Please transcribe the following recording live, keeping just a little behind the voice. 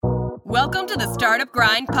Welcome to the Startup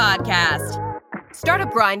Grind podcast.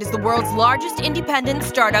 Startup Grind is the world's largest independent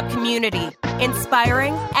startup community,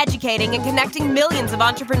 inspiring, educating, and connecting millions of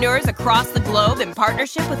entrepreneurs across the globe in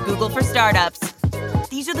partnership with Google for Startups.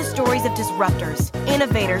 These are the stories of disruptors,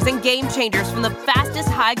 innovators, and game changers from the fastest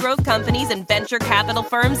high-growth companies and venture capital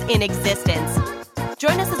firms in existence.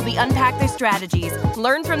 Join us as we unpack their strategies,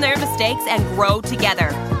 learn from their mistakes, and grow together.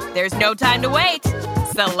 There's no time to wait,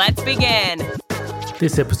 so let's begin.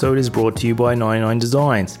 This episode is brought to you by 99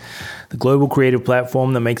 Designs, the global creative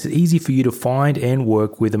platform that makes it easy for you to find and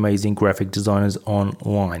work with amazing graphic designers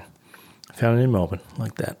online. Found it in Melbourne,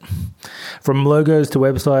 like that. From logos to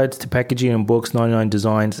websites to packaging and books, 99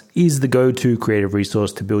 Designs is the go-to creative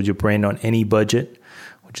resource to build your brand on any budget,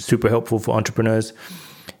 which is super helpful for entrepreneurs.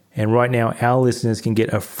 And right now, our listeners can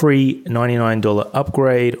get a free $99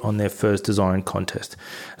 upgrade on their first design contest.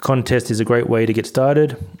 A contest is a great way to get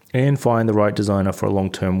started and find the right designer for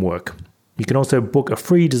long-term work. You can also book a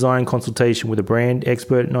free design consultation with a brand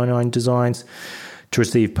expert at 99 Designs to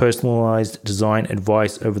receive personalized design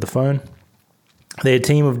advice over the phone. They're a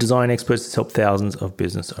team of design experts that help thousands of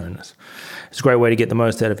business owners. It's a great way to get the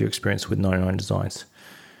most out of your experience with 99 Designs.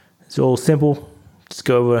 It's all simple. Just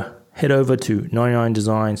head over to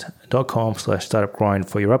 99designs.com/startupgrind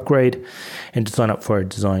for your upgrade and to sign up for a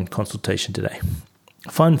design consultation today.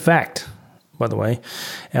 Fun fact, by the way,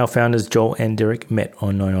 our founders Joel and Derek met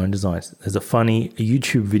on 99 Designs. There's a funny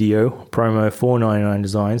YouTube video promo for 99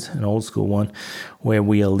 Designs, an old school one, where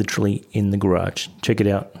we are literally in the garage. Check it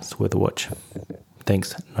out. It's worth a watch.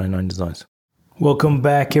 Thanks, 99 Designs. Welcome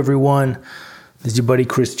back, everyone. This is your buddy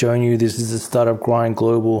Chris joining you. This is the Startup Grind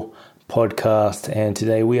Global podcast, and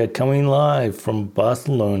today we are coming live from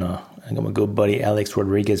Barcelona. I got my good buddy Alex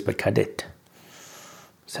Rodriguez Bacadet,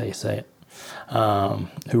 that's how you say it,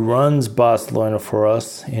 who runs Barcelona for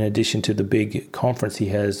us, in addition to the big conference he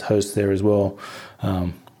has hosts there as well.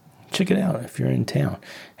 Check it out if you're in town.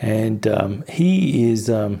 And he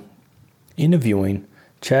is interviewing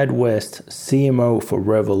Chad West, CMO for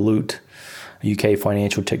Revolut, a UK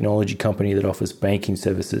financial technology company that offers banking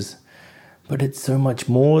services. But it's so much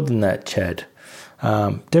more than that, Chad.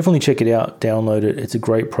 Definitely check it out, download it. It's a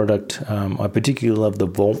great product. I particularly love the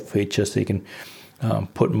Vault feature, so you can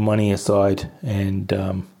put money aside and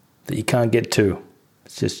that you can't get to.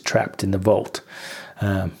 It's just trapped in the vault,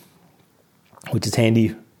 which is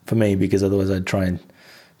handy for me because otherwise I'd try and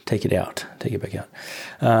take it back out.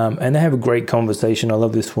 And they have a great conversation. I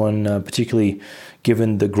love this one, particularly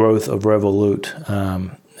given the growth of Revolut.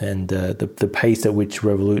 And the pace at which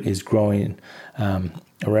Revolut is growing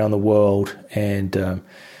around the world, and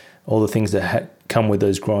all the things that come with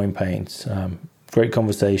those growing pains. Great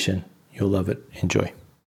conversation. You'll love it. Enjoy.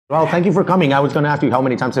 Well, thank you for coming. I was going to ask you how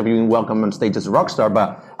many times have you been welcomed on stage as a rock star,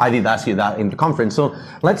 but I did ask you that in the conference. So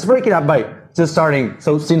let's break it up by just starting.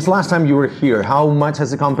 So since last time you were here, how much has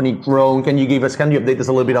the company grown? Can you update us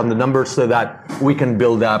a little bit on the numbers so that we can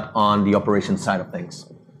build up on the operations side of things?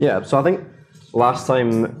 Yeah, so I think last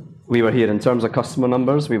time we were here, in terms of customer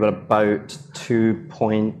numbers, we were about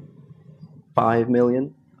 2.5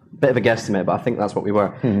 million. Bit of a guesstimate, but I think that's what we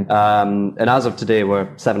were. And as of today, we're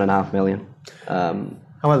 7.5 million. How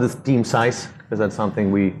about the team size? Because that's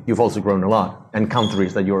something you've also grown a lot. And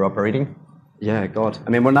countries that you're operating? Yeah, God. I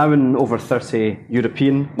mean, we're now in over 30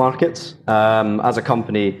 European markets. As a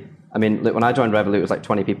company, I mean, look, when I joined Revolut, it was like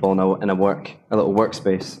 20 people in a little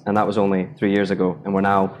workspace, and that was only 3 years ago. And we're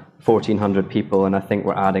now 1,400 people, and I think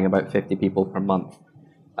we're adding about 50 people per month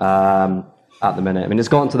at the minute. I mean, it's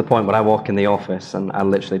gotten to the point where I walk in the office and I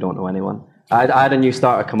literally don't know anyone. I had a new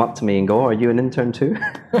starter come up to me and go, "Are you an intern too?"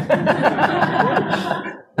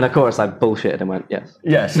 And of course, I bullshitted and went, "Yes."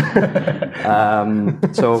 Yes.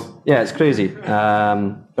 So yeah, it's crazy.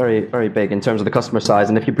 Very, very big in terms of the customer size.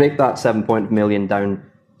 And if you break that 7 million down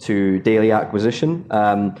to daily acquisition,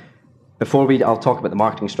 I'll talk about the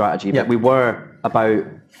marketing strategy, but we were about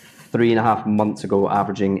 3.5 months ago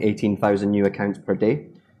averaging 18,000 new accounts per day,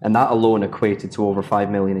 and that alone equated to over 5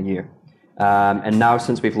 million a year. And now,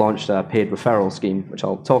 since we've launched a paid referral scheme, which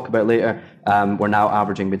I'll talk about later, we're now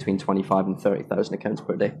averaging between 25 and 30,000 accounts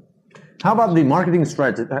per day. How about the marketing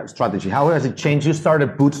strategy? How has it changed? You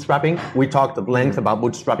started bootstrapping. We talked at length about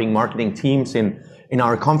bootstrapping marketing teams in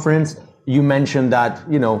our conference. You mentioned that,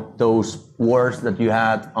 those wars that you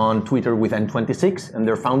had on Twitter with N26 and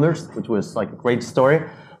their founders, which was like a great story.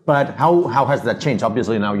 But how has that changed?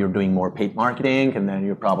 Obviously, now you're doing more paid marketing, and then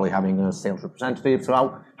you're probably having a sales representative.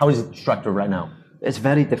 So how is it structured right now? It's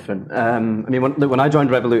very different. I mean, when I joined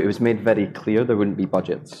Revolut, it was made very clear there wouldn't be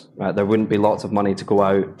budgets. Right? There wouldn't be lots of money to go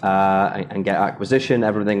out and get acquisition.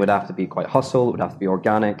 Everything would have to be quite hustle. It would have to be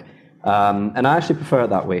organic. And I actually prefer it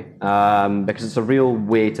that way because it's a real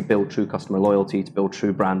way to build true customer loyalty, to build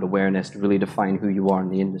true brand awareness, to really define who you are in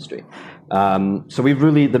the industry. So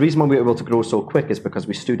the reason why we were able to grow so quick is because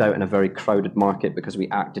we stood out in a very crowded market, because we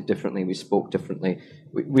acted differently, we spoke differently.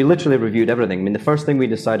 We literally reviewed everything. I mean, the first thing we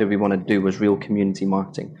decided we wanted to do was real community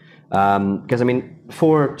marketing. Because, I mean,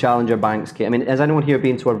 before Challenger Banks came, I mean, has anyone here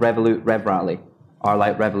been to a Revolut Rev Rally? Or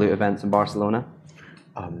like Revolut events in Barcelona?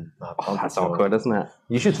 That's awkward, isn't it?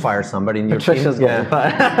 You should fire somebody in your Patricia's team.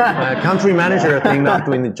 Country manager, I think, not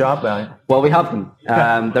doing the job. Well, we have them.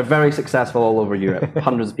 They're very successful all over Europe.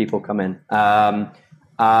 Hundreds of people come in.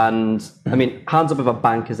 And, I mean, hands up if a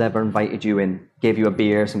bank has ever invited you in, gave you a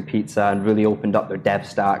beer, some pizza, and really opened up their dev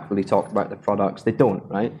stack, really talked about their products. They don't,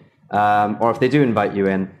 right? Or if they do invite you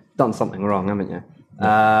in, done something wrong, haven't you?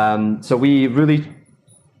 So we really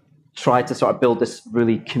tried to sort of build this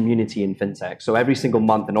really community in fintech. So every single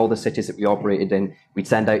month in all the cities that we operated in, we'd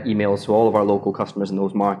send out emails to all of our local customers in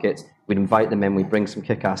those markets. We'd invite them in. We'd bring some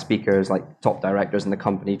kick-ass speakers, like top directors in the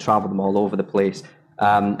company, travel them all over the place.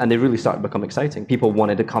 And they really started to become exciting. People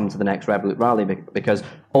wanted to come to the next Revolut Rally because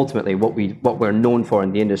ultimately what we're known for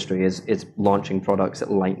in the industry is launching products at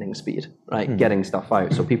lightning speed, right? Getting stuff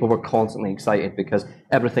out. So people were constantly excited because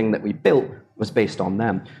everything that we built was based on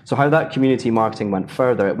them. So how that community marketing went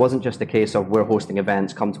further, it wasn't just a case of we're hosting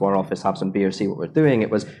events, come to our office, have some beer, see what we're doing.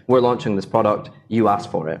 It was we're launching this product, you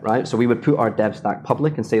asked for it, right? So we would put our dev stack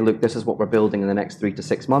public and say, look, this is what we're building in the next 3 to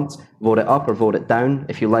 6 months. Vote it up or vote it down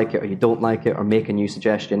if you like it or you don't like it, or make a new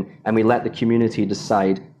suggestion. And we let the community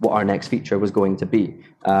decide what our next feature was going to be.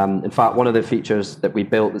 In fact, one of the features that we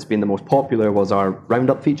built that's been the most popular was our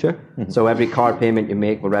roundup feature. So every card payment you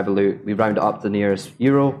make with Revolut, we round it up to the nearest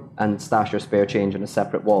euro and stash your spare change in a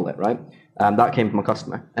separate wallet, right? That came from a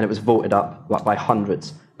customer, and it was voted up by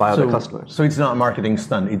hundreds by other customers. So it's not a marketing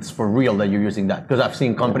stunt, it's for real that you're using that? Because I've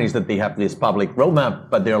seen companies that they have this public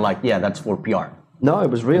roadmap, but they're like, yeah, that's for PR. No,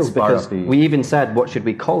 it was real because we even said, what should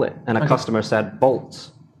we call it? And a customer said,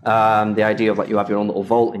 vaults. The idea of like you have your own little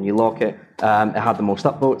vault and you lock it. It had the most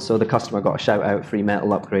upvotes, so the customer got a shout out, free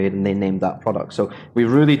metal upgrade, and they named that product. So we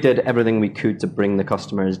really did everything we could to bring the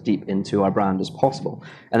customer as deep into our brand as possible.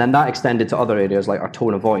 And then that extended to other areas like our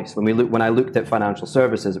tone of voice. When I looked at financial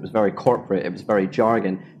services, it was very corporate, it was very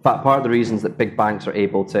jargon. In fact, part of the reasons that big banks are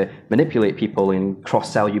able to manipulate people and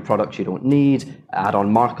cross-sell you products you don't need, add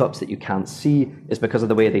on markups that you can't see, is because of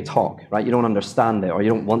the way they talk, right? You don't understand it, or you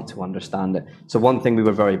don't want to understand it. So one thing we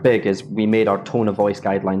were very big is we made our tone of voice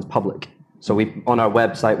guidelines public. So on our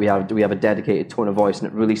website, we have a dedicated tone of voice, and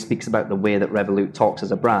it really speaks about the way that Revolut talks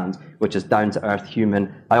as a brand, which is down to earth,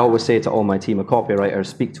 human. I always say to all my team of copywriters,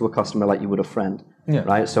 speak to a customer like you would a friend,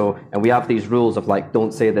 right? So, and we have these rules of like,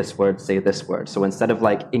 don't say this word, say this word. So instead of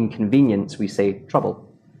like inconvenience, we say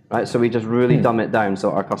trouble, right? So we just really dumb it down so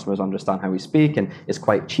our customers understand how we speak, and it's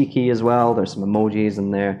quite cheeky as well. There's some emojis in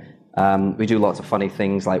there. We do lots of funny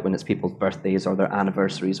things, like when it's people's birthdays or their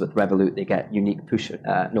anniversaries with Revolut, they get unique push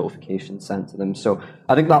notifications sent to them. So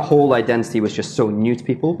I think that whole identity was just so new to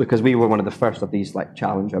people because we were one of the first of these like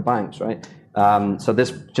challenger banks, right? So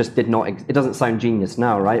this just did not, it doesn't sound genius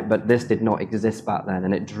now, right? But this did not exist back then,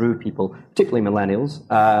 and it drew people, particularly millennials,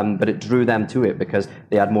 but it drew them to it because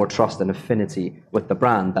they had more trust and affinity with the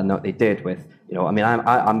brand than what they did with, you know, I mean,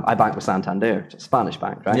 I bank with Santander, it's a Spanish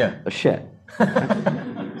bank, right? Yeah. They're shit.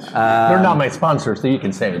 They're not my sponsor, so you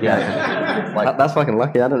can say it. Yeah, like, that's fucking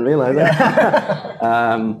lucky. I didn't realize that.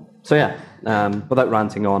 So yeah, without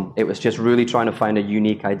ranting on, it was just really trying to find a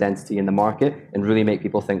unique identity in the market and really make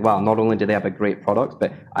people think, wow, not only do they have a great product,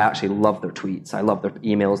 but I actually love their tweets. I love their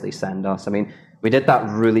emails they send us. I mean, we did that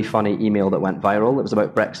really funny email that went viral. It was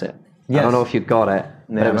about Brexit. Yes. I don't know if you got it.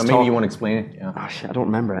 No, but maybe you want to explain it. Yeah. Oh, shit, I don't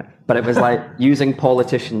remember it. But it was like using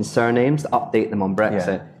politicians' surnames to update them on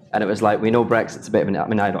Brexit. Yeah. And it was like, we know Brexit's a bit of an, I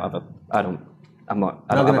mean, I'm not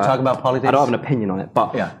going to talk about politics. I don't have an opinion on it,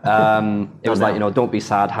 but it was like, you know, don't be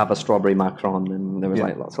sad, have a strawberry Macron, and there was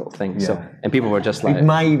like lots of things. Yeah. So, and people were just like, it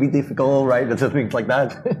might be difficult, right? That's things like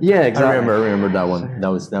that. Yeah, exactly. I remember that one. That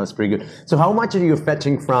was pretty good. So, how much are you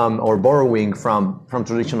fetching from or borrowing from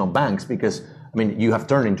traditional banks? Because I mean, you have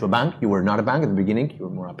turned into a bank. You were not a bank at the beginning. You were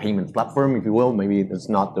more a payments platform, if you will. Maybe that's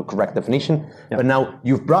not the correct definition. Yeah. But now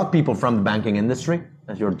you've brought people from the banking industry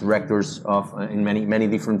as your directors of in many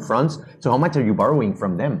different fronts. So how much are you borrowing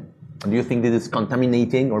from them? And do you think that it's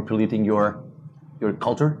contaminating or polluting your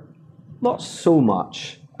culture? Not so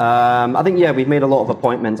much. I think, we've made a lot of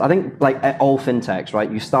appointments. I think, like at all fintechs,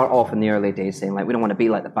 right, you start off in the early days saying, like, we don't want to be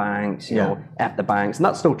like the banks, you know, F the banks. And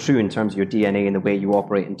that's still true in terms of your DNA and the way you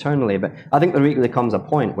operate internally. But I think there really comes a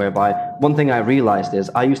point whereby one thing I realized is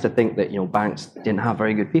I used to think that, you know, banks didn't have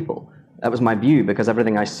very good people. That was my view, because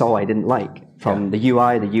everything I saw I didn't like. From the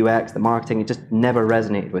UI, the UX, the marketing, it just never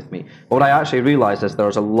resonated with me. But what I actually realized is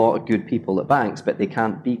there's a lot of good people at banks, but they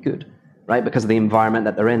can't be good, right? Because of the environment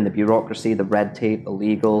that they're in, the bureaucracy, the red tape, the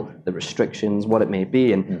legal, the restrictions, what it may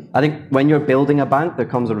be. And I think when you're building a bank, there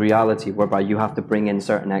comes a reality whereby you have to bring in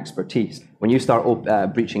certain expertise. When you start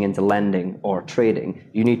breaching into lending or trading,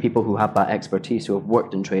 you need people who have that expertise, who have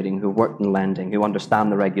worked in trading, who have worked in lending, who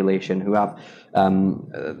understand the regulation, who have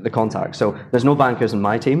the contacts. So there's no bankers in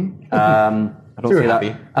my team. I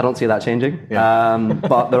don't see that changing. Yeah.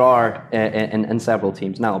 But there are in several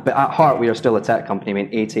teams now. But at heart, we are still a tech company. I mean,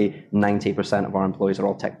 80, 90% of our employees are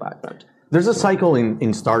all tech background. There's a cycle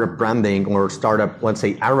in startup branding or startup, let's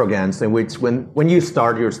say, arrogance, in which when you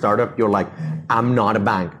start your startup, you're like, I'm not a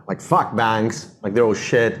bank. Like, fuck banks. Like, they're all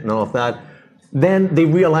shit and all of that. Then they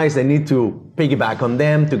realize they need to piggyback on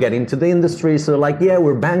them to get into the industry. So like, yeah,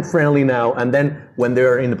 we're bank friendly now. And then when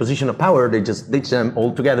they're in the position of power, they just ditch them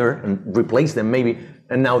all together and replace them maybe.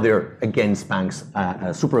 And now they're against banks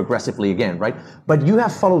super aggressively again, right? But you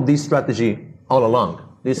have followed this strategy all along.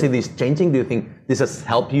 Do you see this changing? Do you think this has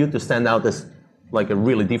helped you to stand out as like a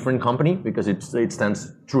really different company because it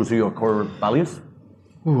stands true to your core values?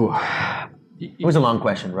 Ooh. It was a long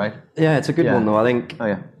question, right? Yeah, it's a good one though. I think. Oh,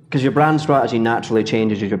 yeah. Because your brand strategy naturally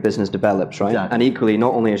changes as your business develops, right? Exactly. And equally,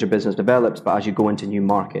 not only as your business develops, but as you go into new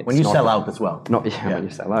markets. When you sell out as well. When you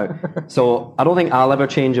sell out. So I don't think I'll ever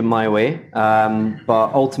change in my way.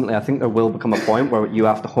 But ultimately, I think there will become a point where you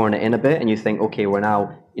have to horn it in a bit and you think, okay, we're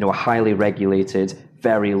now a highly regulated,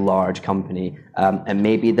 very large company. And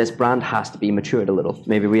maybe this brand has to be matured a little.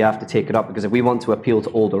 Maybe we have to take it up, because if we want to appeal to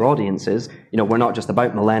older audiences, we're not just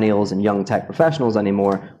about millennials and young tech professionals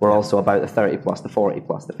anymore. We're also about the 30 plus, the 40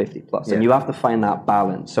 plus, the 50 plus. Yeah. And you have to find that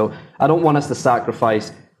balance. So I don't want us to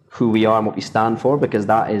sacrifice who we are and what we stand for, because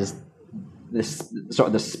that is this sort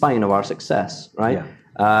of the spine of our success, right? Yeah.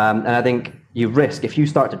 And I think you risk, if you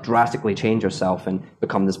start to drastically change yourself and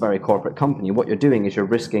become this very corporate company, what you're doing is you're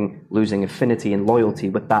risking losing affinity and loyalty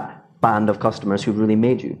with that band of customers who really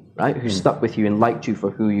made you, right? Who stuck with you and liked you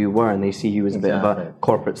for who you were, and they see you as a bit of a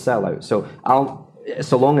corporate sellout. So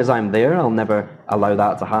so long as I'm there, I'll never allow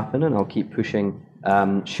that to happen, and I'll keep pushing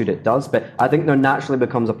should it does. But I think there naturally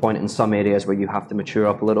becomes a point in some areas where you have to mature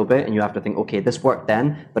up a little bit, and you have to think, okay, this worked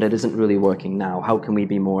then, but it isn't really working now. How can we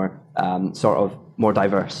be more more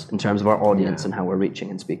diverse in terms of our audience and how we're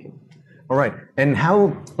reaching and speaking? All right. And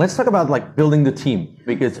let's talk about like building the team,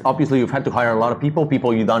 because obviously you've had to hire a lot of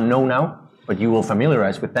people you don't know now, but you will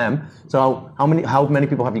familiarize with them. So how many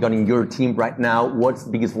people have you got in your team right now? What's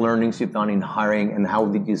the biggest learnings you've done in hiring, and how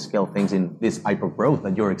did you scale things in this hyper growth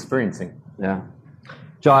that you're experiencing? Yeah.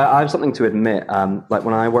 Joe, I have something to admit. Like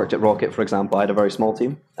when I worked at Rocket, for example, I had a very small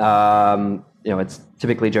team. It's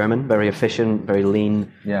typically German, very efficient, very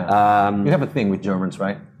lean. Yeah. You have a thing with Germans,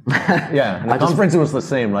 right? Yeah. And the conference was the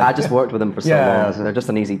same. Like, I just worked with them for so long, so they're just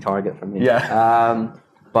an easy target for me. Yeah.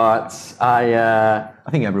 But I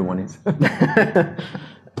think everyone is.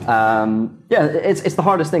 It's the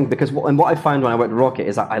hardest thing, because what I found when I worked at Rocket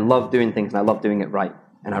is that I love doing things and I love doing it right.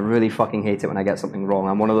 And I really fucking hate it when I get something wrong.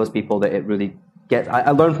 I'm one of those people that it really gets.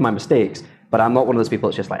 I learn from my mistakes, but I'm not one of those people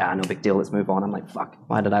that's just like, no big deal, let's move on. I'm like, fuck,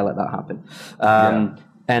 why did I let that happen?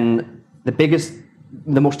 And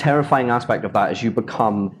the most terrifying aspect of that is you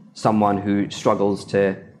become someone who struggles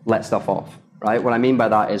to let stuff off, right? What I mean by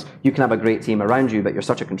that is you can have a great team around you, but you're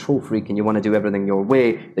such a control freak and you want to do everything your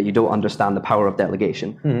way that you don't understand the power of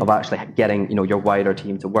delegation, of actually getting your wider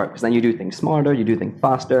team to work. Because then you do things smarter, you do things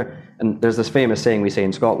faster. And there's this famous saying we say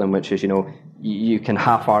in Scotland, which is, you can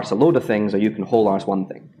half-arse a load of things, or you can whole-arse one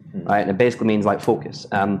thing. Right, and it basically means like focus.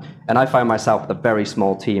 And I found myself with a very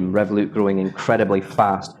small team, Revolut growing incredibly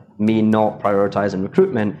fast, me not prioritizing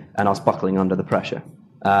recruitment, and us buckling under the pressure.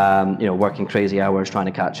 Working crazy hours, trying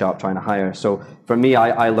to catch up, trying to hire. So for me,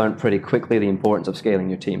 I learned pretty quickly the importance of scaling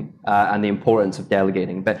your team and the importance of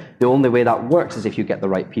delegating. But the only way that works is if you get the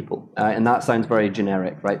right people. And that sounds very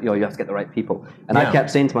generic, right? You have to get the right people. And I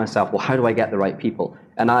kept saying to myself, well, how do I get the right people?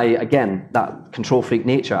 And again, that control freak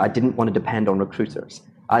nature, I didn't want to depend on recruiters.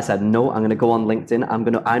 I said, no, I'm going to go on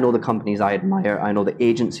LinkedIn. I know the companies I admire. I know the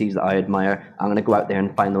agencies that I admire. I'm going to go out there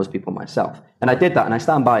and find those people myself. And I did that, and I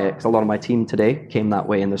stand by it, because a lot of my team today came that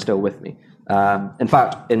way, and they're still with me. In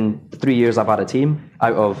fact, in 3 years I've had a team,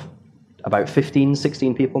 out of about 15,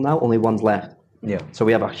 16 people now, only one's left. Yeah. So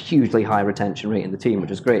we have a hugely high retention rate in the team,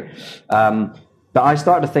 which is great. But I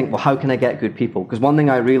started to think, well, how can I get good people? Because one thing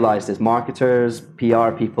I realized is marketers,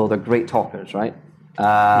 PR people, they're great talkers, right?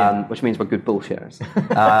 Which means we're good bullshitters.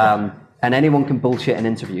 And anyone can bullshit an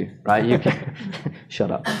interview, right? You can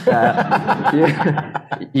shut up.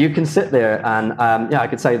 You can sit there and I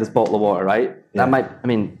could sell you this bottle of water, right? Yeah.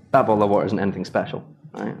 That bottle of water isn't anything special,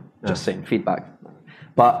 right? Just saying, feedback.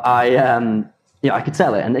 But I could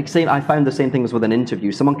sell it. And I found the same things with an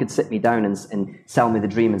interview. Someone could sit me down and sell me the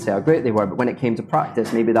dream and say how great they were, but when it came to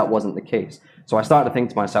practice, maybe that wasn't the case. So I started to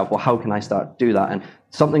think to myself, well, how can I start to do that? And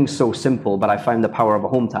something so simple, but I found the power of a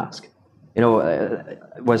home task.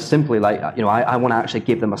 Was simply like, I want to actually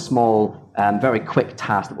give them a small, very quick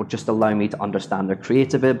task that will just allow me to understand their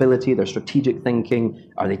creative ability, their strategic thinking.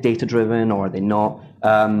 Are they data-driven or are they not?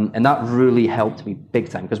 And that really helped me big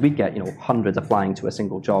time because we'd get, hundreds applying to a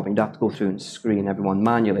single job and you'd have to go through and screen everyone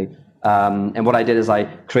manually. And what I did is I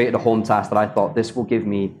created a home task that I thought this will give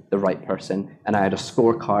me the right person. And I had a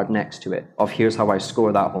scorecard next to it of here's how I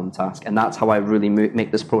score that home task. And that's how I really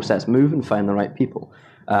make this process move and find the right people.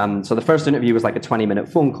 So the first interview was like a 20-minute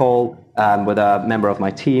phone call with a member of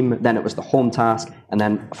my team. Then it was the home task. And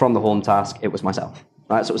then from the home task, it was myself.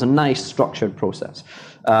 Right? So it was a nice structured process.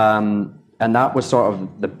 And that was sort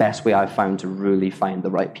of the best way I found to really find the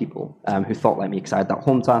right people who thought like me, because I had that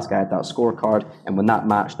home task, I had that scorecard, and when that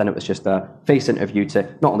matched, then it was just a face interview to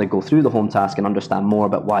not only go through the home task and understand more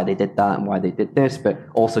about why they did that and why they did this, but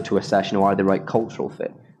also to assess, are they the right cultural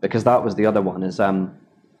fit? Because that was the other one, is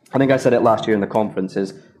I think I said it last year in the conference,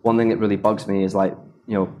 is one thing that really bugs me is like,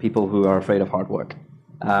 people who are afraid of hard work.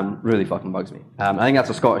 Really fucking bugs me. I think that's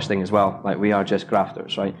a Scottish thing as well. Like, we are just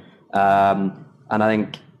grafters, right? And I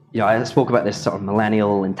think, I spoke about this sort of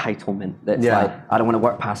millennial entitlement that's like, I don't want to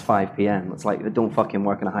work past 5 p.m. It's like, don't fucking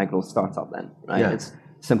work in a high-growth startup then, right? Yeah. It's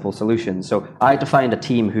simple solutions. So I had to find a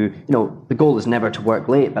team who, the goal is never to work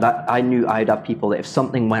late, but I knew I'd have people that if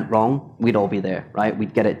something went wrong, we'd all be there, right?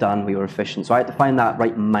 We'd get it done, we were efficient. So I had to find that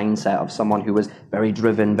right mindset of someone who was very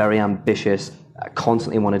driven, very ambitious,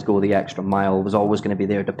 constantly wanted to go the extra mile, was always going to be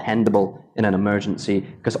there, dependable in an emergency,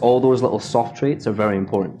 because all those little soft traits are very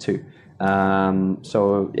important too.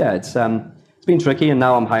 So yeah, it's been tricky, and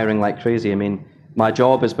now I'm hiring like crazy. I mean, my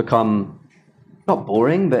job has become not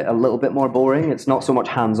boring, but a little bit more boring. It's not so much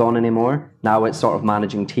hands-on anymore. Now it's sort of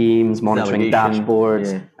managing teams, monitoring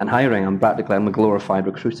dashboards, and hiring. I'm a glorified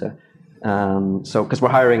recruiter. So because we're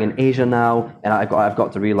hiring in Asia now, and I've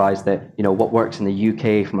got to realize that what works in the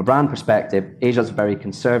UK from a brand perspective, Asia's very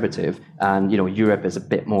conservative, and Europe is a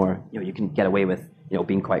bit more. You can get away with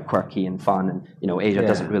being quite quirky and fun, and Asia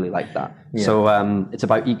doesn't really like that. Yeah. So it's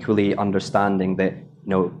about equally understanding that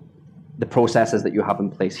the processes that you have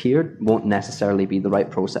in place here won't necessarily be the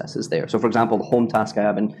right processes there. So, for example, the home task I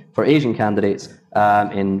have for Asian candidates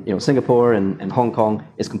in Singapore and Hong Kong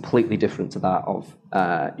is completely different to that of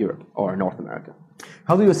Europe or North America.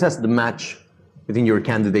 How do you assess the match within your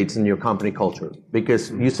candidates and your company culture?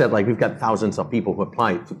 Because you said like we've got thousands of people who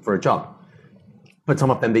apply for a job, but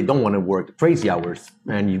some of them they don't want to work crazy hours,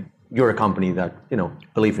 and you're a company that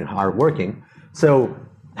believe in hard working. So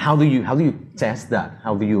how do you test that?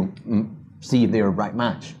 How do you see if they're a right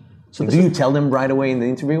match? So do you tell them right away in the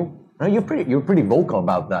interview? No, you're pretty vocal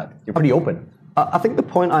about that. You're pretty open. I think the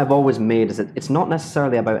point I've always made is that it's not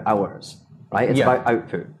necessarily about hours, right? It's about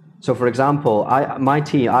output. So, for example, my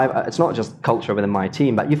team, it's not just culture within my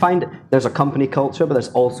team, but you find there's a company culture, but there's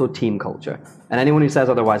also team culture. And anyone who says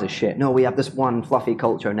otherwise is shit. No, we have this one fluffy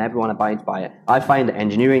culture and everyone abides by it. I find that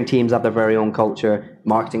engineering teams have their very own culture,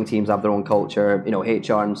 marketing teams have their own culture,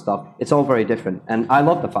 HR and stuff. It's all very different. And I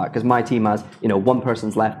love the fact, because my team has, one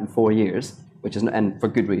person's left in 4 years, and for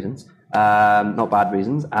good reasons, not bad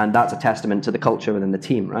reasons. And that's a testament to the culture within the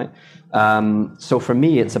team, right? So for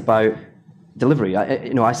me, it's about delivery.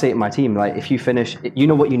 I say to my team, like, if you finish,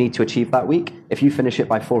 what you need to achieve that week. If you finish it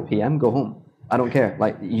by 4 p.m., go home. I don't care.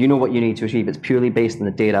 Like, what you need to achieve. It's purely based on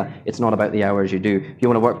the data. It's not about the hours you do. If you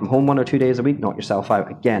want to work from home 1 or 2 days a week, knock yourself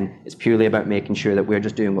out. Again, it's purely about making sure that we're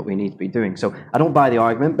just doing what we need to be doing. So I don't buy the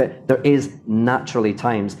argument, but there is naturally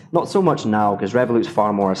times, not so much now, because Revolut's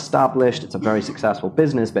far more established. It's a very successful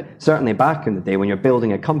business, but certainly back in the day when you're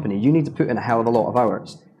building a company, you need to put in a hell of a lot of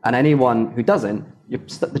hours. And anyone who doesn't,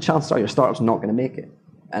 the chances are your startup's not going to make it.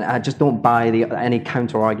 And I just don't buy any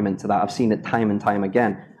counter argument to that. I've seen it time and time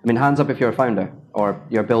again. I mean, hands up if you're a founder or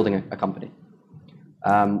you're building a company.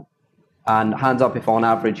 And hands up if on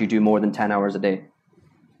average you do more than 10 hours a day.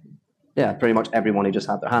 Yeah, pretty much everyone who just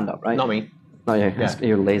had their hand up, right? Not me. No,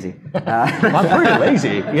 you're lazy. I'm pretty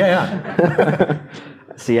lazy. Yeah.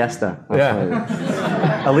 Siesta.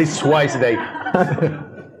 At least twice a day.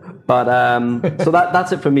 But so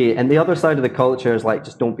that's it for me. And the other side of the culture is like,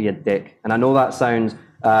 just don't be a dick. And I know that sounds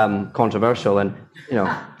controversial, and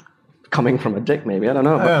coming from a dick maybe, I don't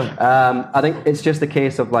know. But I think it's just a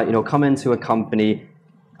case of like, come into a company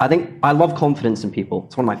I think I love confidence in people.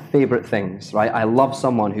 It's one of my favorite things, right? I love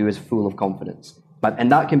someone who is full of confidence.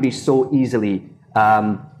 And that can be so easily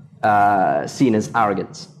seen as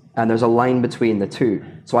arrogance. And there's a line between the two.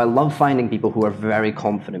 So I love finding people who are very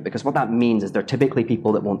confident, because what that means is they're typically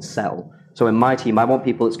people that won't sell. So in my team, I want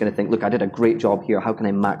people that's going to think, look, I did a great job here. How can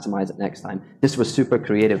I maximize it next time? This was super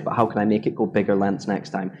creative, but how can I make it go bigger lengths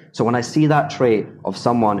next time? So when I see that trait of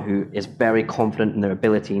someone who is very confident in their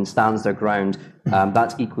ability and stands their ground,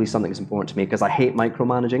 that's equally something that's important to me, because I hate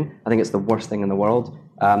micromanaging. I think it's the worst thing in the world.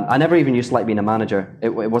 I never even used to like being a manager. It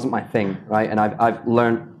wasn't my thing, right? And I've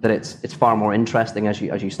learned that it's far more interesting as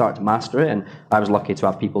you start to master it. And I was lucky to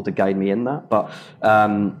have people to guide me in that. But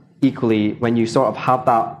equally, when you sort of have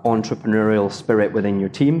that entrepreneurial spirit within your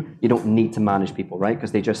team, you don't need to manage people, right?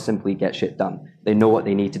 Because they just simply get shit done. They know what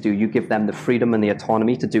they need to do. You give them the freedom and the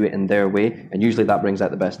autonomy to do it in their way, and usually that brings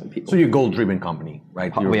out the best in people. So you're a goal-driven company,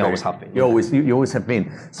 right? We always have been. You always have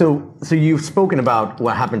been. So you've spoken about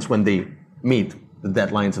what happens when they meet the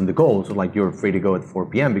deadlines and the goals. So like, you're free to go at 4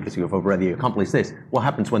 p.m. because you've already accomplished this. What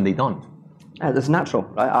happens when they don't? It's natural,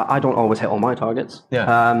 right? I don't always hit all my targets.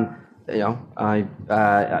 Yeah. You know,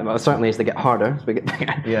 well, certainly as they get harder, as we get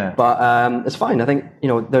bigger. Yeah. But it's fine. I think, you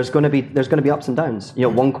know, there's going to be ups and downs. You know,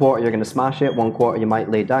 one quarter you're going to smash it, one quarter you might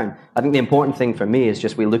lay down. I think the important thing for me is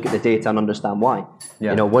just we look at the data and understand why. Yeah.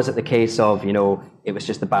 You know, was it the case of, you know, it was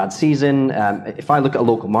just a bad season? If I look at a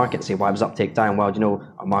local market and say, why was uptake down? Well, you know,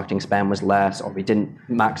 our marketing spend was less, or we didn't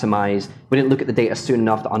maximize. We didn't look at the data soon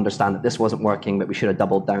enough to understand that this wasn't working, but we should have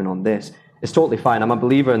doubled down on this. It's totally fine. I'm a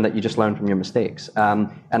believer in that you just learn from your mistakes. And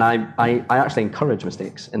I actually encourage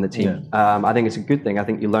mistakes in the team. Yeah. I think it's a good thing. I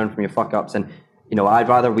think you learn from your fuck-ups. And, you know, I'd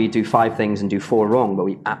rather we do 5 things and do 4 wrong, but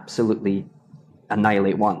we absolutely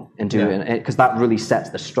annihilate one and do it, because that really sets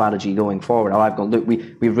the strategy going forward. I've gone, look,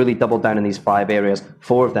 we really doubled down in these 5 areas.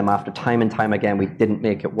 4 of them, after time and time again, we didn't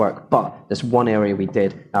make it work. But this one area we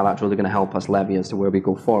did. Now that's really going to help us levy as to where we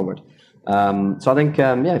go forward. So I think,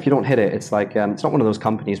 if you don't hit it, it's like, it's not one of those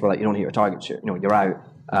companies where like you don't hit your targets, you're out.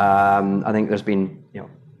 I think there's been, you know,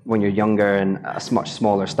 when you're younger and a much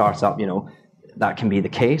smaller startup, you know, that can be the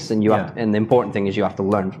case. And you have, and the important thing is you have to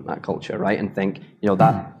learn from that culture, right? And think, you know,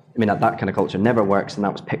 that kind of culture never works, and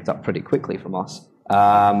that was picked up pretty quickly from us.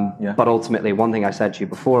 But ultimately, one thing I said to you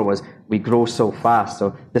before was we grow so fast.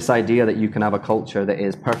 So this idea that you can have a culture that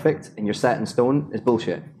is perfect and you're set in stone is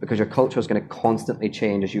bullshit, because your culture is going to constantly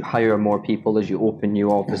change as you hire more people, as you open new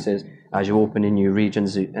offices, as you open in new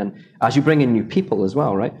regions, and as you bring in new people as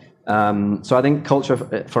well, right? So I think culture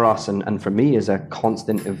for us and for me is a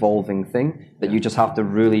constant evolving thing that you just have to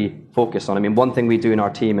really focus on. I mean, one thing we do in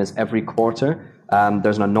our team is every quarter,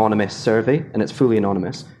 there's an anonymous survey, and it's fully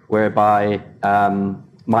anonymous, whereby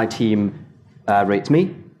my team rates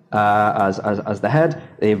me as the head.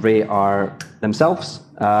 They rate themselves,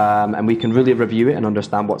 and we can really review it and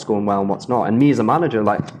understand what's going well and what's not. And me as a manager,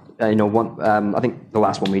 like, I think the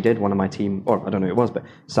last one we did, one of my team, or I don't know who it was, but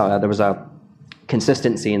so there was a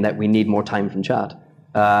consistency in that we need more time from Chad.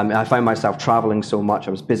 I found myself traveling so much,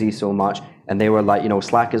 I was busy so much, and they were like, you know,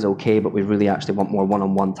 Slack is okay, but we really actually want more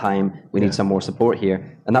one-on-one time. We need some more support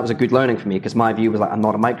here. And that was a good learning for me, because my view was like, I'm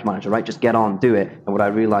not a micromanager, right? Just get on, do it. And what I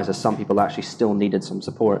realized is some people actually still needed some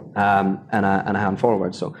support and a hand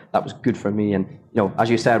forward. So that was good for me. And, you know, as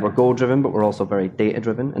you said, we're goal-driven, but we're also very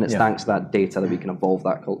data-driven. And it's thanks to that data that we can evolve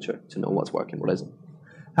that culture to know what's working, what isn't.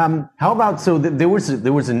 How about, so there was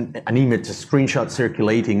an image, a screenshot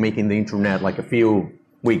circulating, making the internet like a few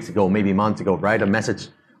weeks ago, maybe months ago, right? A message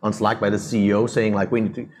on Slack by the CEO saying like,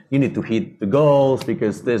 you need to hit the goals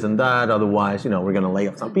because this and that, otherwise, you know, we're going to lay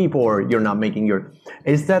off some people, or you're not making your.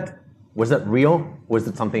 Was that real? Was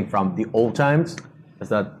it something from the old times? Is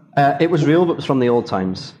that? It was real, but it was from the old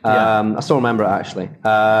times. I still remember it, actually.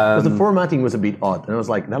 Because the formatting was a bit odd. And I was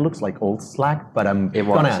like, that looks like old Slack, but I'm going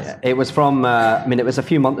to ask. It was from, it was a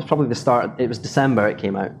few months, probably the start, it was December it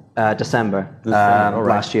came out. December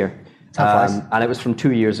last year. And it was from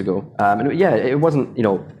 2 years ago. It wasn't, you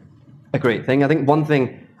know, a great thing. I think one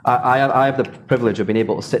thing, I have the privilege of being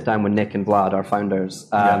able to sit down with Nick and Vlad, our founders,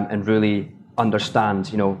 and really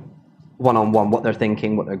understand, you know, one-on-one what they're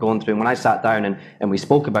thinking, what they're going through. And when I sat down and we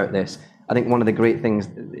spoke about this, I think one of the great things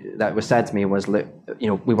that was said to me was, look, you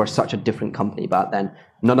know, we were such a different company back then.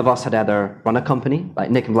 None of us had ever run a company.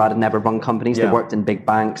 Like Nick and Vlad had never run companies. They worked in big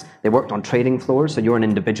banks. They worked on trading floors. So you're an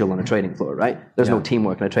individual on a trading floor, right? There's no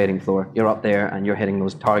teamwork on a trading floor. You're up there and you're hitting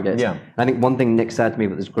those targets. Yeah. And I think one thing Nick said to me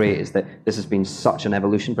that was great is that this has been such an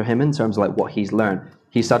evolution for him in terms of like what he's learned.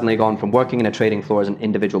 He's suddenly gone from working in a trading floor as an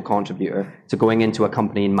individual contributor to going into a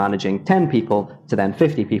company and managing 10 people to then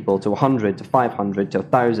 50 people to 100 to 500 to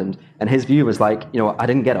 1,000. And his view was like, I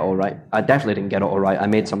didn't get it all right. I definitely didn't get it all right. I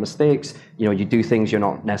made some mistakes. You do things you're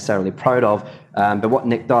not necessarily proud of. But what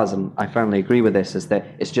Nick does, and I firmly agree with this, is that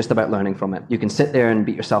it's just about learning from it. You can sit there and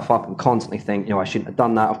beat yourself up and constantly think, I shouldn't have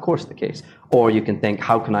done that. Of course the case. Or you can think,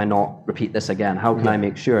 how can I not repeat this again? How can I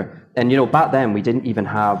make sure? And, back then we didn't even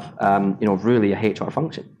have, really a HR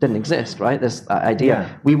function. It didn't exist, right? This idea.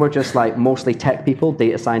 Yeah. We were just like mostly tech people,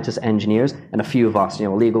 data scientists, engineers, and a few of us, a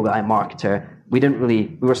legal guy, marketer. We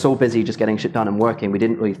were so busy just getting shit done and working, we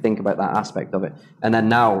didn't really think about that aspect of it. And then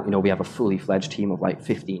now, we have a fully fledged team of like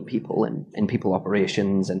 15 people in people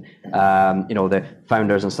operations, and, the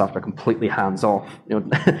founders and stuff are completely hands off.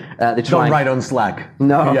 They don't write on Slack.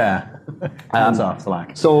 No. Yeah. Hands off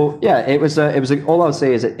Slack. So yeah, it was all I would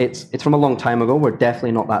say is it's from a long time ago. We're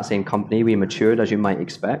definitely not that same company. We matured, as you might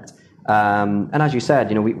expect. And as you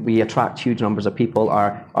said, we attract huge numbers of people.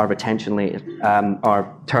 Our retention rate,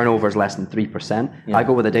 our turnover is less than 3%. Yeah. I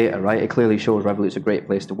go with the data, right? It clearly shows Revolut's a great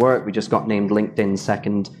place to work. We just got named LinkedIn's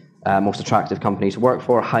second most attractive company to work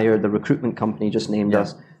for. Hired, the recruitment company just named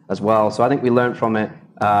us as well. So I think we learned from it.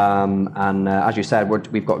 And as you said,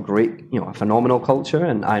 we've got great, a phenomenal culture,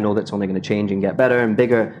 and I know that's only going to change and get better and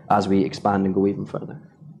bigger as we expand and go even further.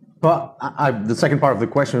 But the second part of the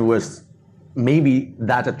question was, maybe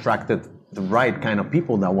that attracted the right kind of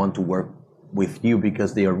people that want to work with you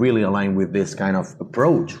because they are really aligned with this kind of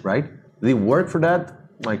approach, right? Did it work for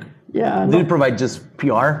that? Did it provide just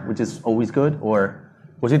PR, which is always good, or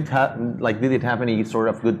was it did it have any sort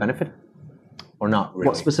of good benefit, or not really?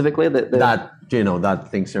 What specifically?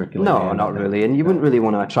 That thing circulating? No, not really. And you wouldn't really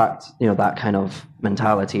want to attract, that kind of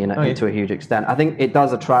mentality to a huge extent. I think it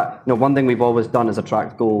does attract, one thing we've always done is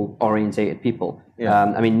attract goal-orientated people.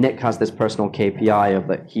 Yeah. Nick has this personal KPI of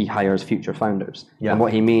that he hires future founders. Yeah. And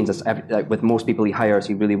what he means is with most people he hires,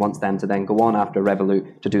 he really wants them to then go on after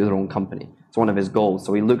Revolut to do their own company. It's one of his goals.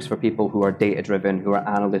 So he looks for people who are data-driven, who are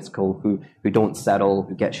analytical, who don't settle,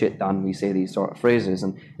 who get shit done. We say these sort of phrases.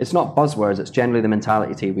 And it's not buzzwords. It's generally the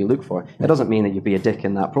mentality we look for. It doesn't mean that you be a dick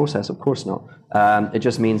in that process. Of course not. It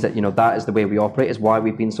just means that, that is the way we operate. Is why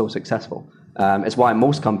we've been so successful. It's why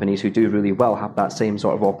most companies who do really well have that same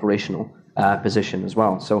sort of operational position as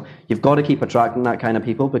well. So you've got to keep attracting that kind of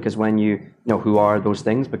people, because when who are those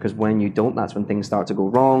things, because when you don't, that's when things start to go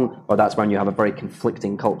wrong, or that's when you have a very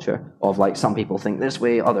conflicting culture of like some people think this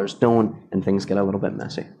way, others don't, and things get a little bit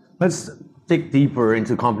messy. Let's dig deeper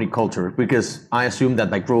into company culture, because I assume that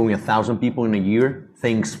by growing 1,000 people in a year,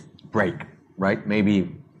 things break, right?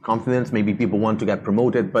 Maybe confidence, maybe people want to get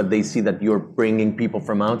promoted, but they see that you're bringing people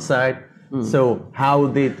from outside. So how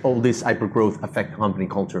did all this hypergrowth affect company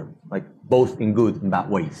culture, like both in good and bad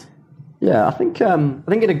ways? Yeah, I think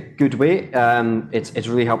in a good way, it's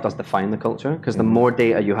really helped us define the culture, because the more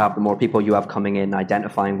data you have, the more people you have coming in,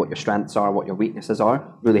 identifying what your strengths are, what your weaknesses are,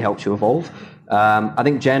 really helps you evolve. I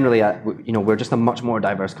think generally, we're just a much more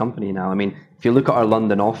diverse company now. If you look at our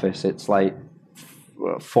London office, it's like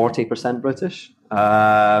 40% British,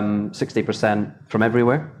 60% from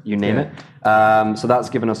everywhere, you name it. So that's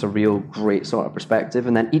given us a real great sort of perspective.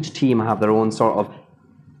 And then each team have their own sort of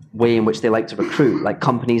way in which they like to recruit, like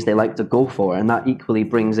companies they like to go for. And that equally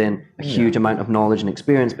brings in a huge amount of knowledge and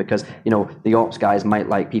experience, because, the ops guys might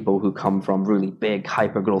like people who come from really big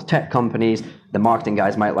hyper-growth tech companies. The marketing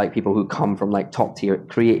guys might like people who come from like top-tier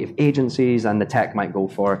creative agencies, and the tech might go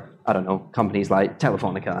for, I don't know, companies like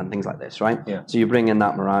Telefonica and things like this, right? Yeah. So you bring in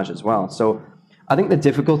that mirage as well. So I think the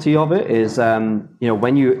difficulty of it is,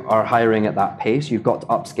 when you are hiring at that pace, you've got to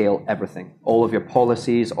upscale everything. All of your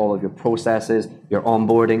policies, all of your processes, your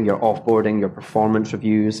onboarding, your offboarding, your performance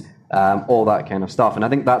reviews, all that kind of stuff. And I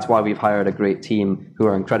think that's why we've hired a great team who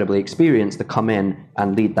are incredibly experienced to come in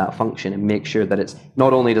and lead that function and make sure that it's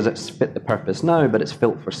not only does it fit the purpose now, but it's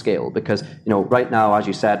built for scale. Because, right now, as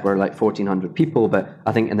you said, we're like 1,400 people, but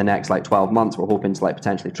I think in the next 12 months, we're hoping to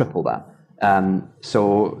potentially triple that.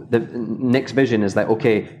 So Nick's vision is that,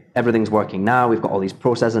 okay, everything's working now. We've got all these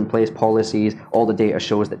processes in place, policies, all the data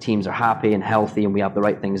shows that teams are happy and healthy and we have the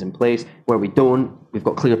right things in place. Where we don't, we've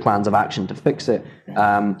got clear plans of action to fix it.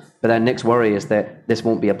 But then Nick's worry is that this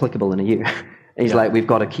won't be applicable in a year. He's like, we've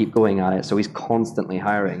got to keep going at it. So he's constantly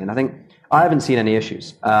hiring. And I think I haven't seen any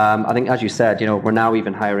issues. I think, as you said, we're now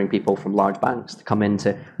even hiring people from large banks to come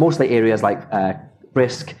into mostly areas like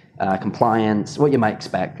risk, compliance, what you might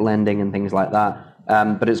expect, lending and things like that.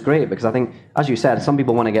 But it's great because I think, as you said, some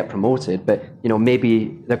people want to get promoted, but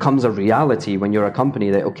maybe there comes a reality when you're a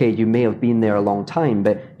company that, okay, you may have been there a long time,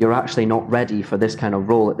 but you're actually not ready for this kind of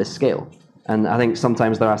role at this scale. And I think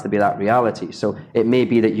sometimes there has to be that reality. So it may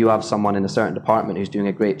be that you have someone in a certain department who's doing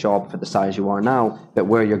a great job for the size you are now, but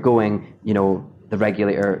where you're going, you know, the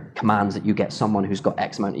regulator commands that you get someone who's got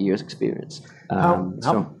X amount of years experience. How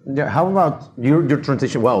about your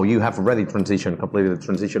transition? Well, you have already completed the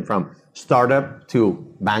transition from startup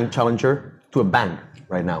to bank challenger to a bank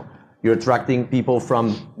right now. You're attracting people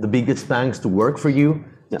from the biggest banks to work for you.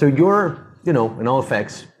 Yeah. So you're, you know, in all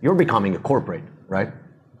effects, you're becoming a corporate, right?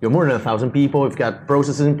 You're more than 1,000 people. You've got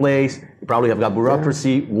processes in place. You probably have got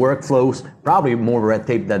bureaucracy, workflows, probably more red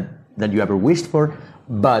tape than you ever wished for.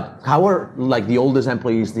 But how are like the oldest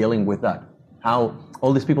employees dealing with that? How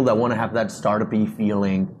all these people that want to have that startup-y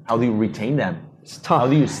feeling, how do you retain them? It's tough. How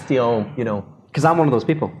do you still, you know? Because I'm one of those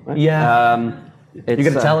people. Right? Yeah. You're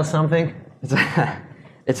going to tell us something?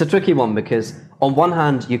 It's a tricky one because on one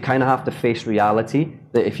hand, you kind of have to face reality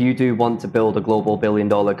that if you do want to build a global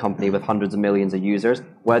billion-dollar company with hundreds of millions of users,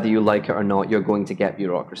 whether you like it or not, you're going to get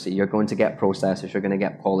bureaucracy, you're going to get processes, you're going to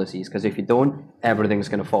get policies, because if you don't, everything's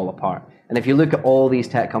going to fall apart. And if you look at all these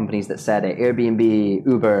tech companies that said it, Airbnb,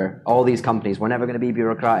 Uber, all these companies were never going to be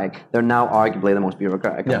bureaucratic, they're now arguably the most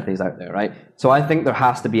bureaucratic companies out there, right? So I think there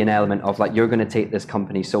has to be an element of like, you're going to take this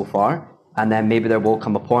company so far, and then maybe there will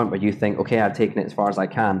come a point where you think, okay, I've taken it as far as I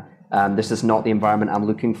can. This is not the environment I'm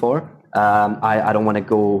looking for. I don't want to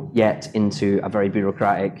go yet into a very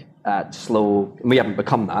bureaucratic, slow. We haven't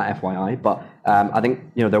become that, FYI. But I think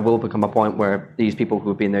there will become a point where these people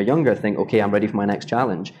who've been there younger think, okay, I'm ready for my next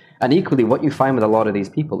challenge. And equally, what you find with a lot of these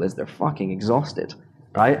people is they're fucking exhausted,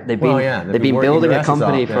 right? They've been building a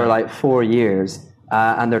company for like 4 years,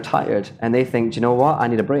 and they're tired, and they think, do you know what? I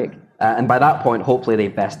need a break. And by that point, hopefully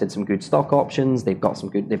they've vested some good stock options. They've got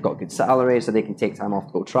good salary, so they can take time off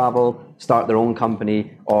to go travel, start their own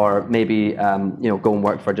company, or maybe go and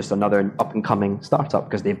work for just another up and coming startup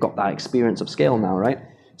because they've got that experience of scale now, right?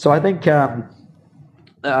 So I think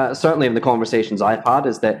certainly in the conversations I've had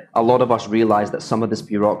is that a lot of us realize that some of this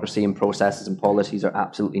bureaucracy and processes and policies are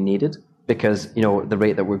absolutely needed. Because, the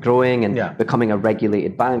rate that we're growing and becoming a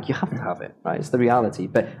regulated bank, you have to have it, right? It's the reality.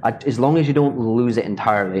 But as long as you don't lose it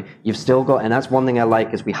entirely, you've still got, and that's one thing I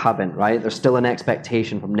like is we haven't, right? There's still an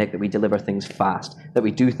expectation from Nick that we deliver things fast, that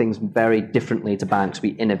we do things very differently to banks, we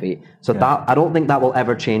innovate. So that, I don't think that will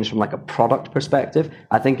ever change from like a product perspective.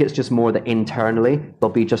 I think it's just more that internally,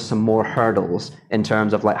 there'll be just some more hurdles in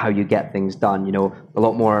terms of like how you get things done. A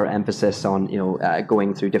lot more emphasis on,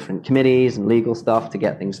 going through different committees and legal stuff to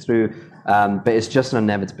get things through. But it's just an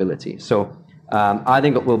inevitability. So I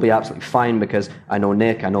think it will be absolutely fine because I know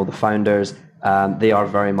Nick, I know the founders, they are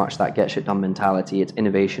very much that get shit done mentality. It's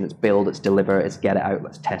innovation, it's build, it's deliver, it's get it out,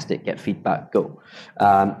 let's test it, get feedback, go.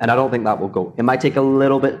 And I don't think that will go. It might take a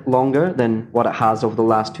little bit longer than what it has over the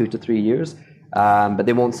last 2 to 3 years, but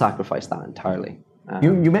they won't sacrifice that entirely.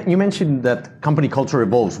 You mentioned that company culture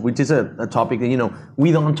evolves, which is a topic that,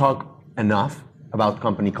 we don't talk enough about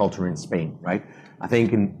company culture in Spain, right? I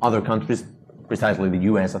think in other countries, precisely the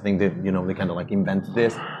US, I think they kind of like invented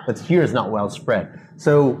this, but here it's not well spread.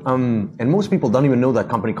 So, and most people don't even know that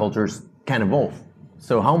company cultures can evolve.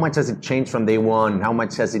 So how much has it changed from day one? How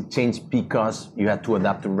much has it changed because you had to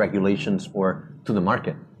adapt to regulations or to the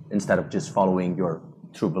market instead of just following your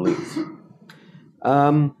true beliefs?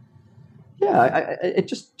 It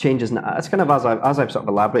just changes. It's kind of as I've sort of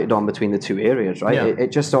elaborated on between the two areas, right? Yeah.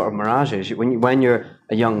 It just sort of mirages. When you're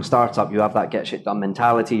a young startup, you have that get shit done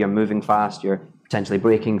mentality. You're moving fast. You're potentially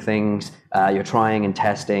breaking things. You're trying and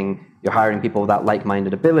testing. You're hiring people with that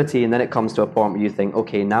like-minded ability, and then it comes to a point where you think,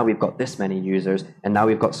 okay, now we've got this many users, and now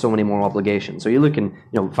we've got so many more obligations. So you look in,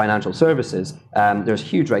 financial services. There's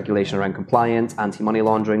huge regulation around compliance, anti-money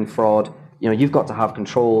laundering, fraud. You've got to have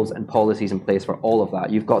controls and policies in place for all of that.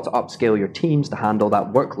 You've got to upscale your teams to handle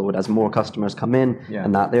that workload as more customers come in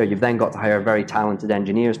and that there. You've then got to hire very talented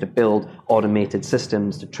engineers to build automated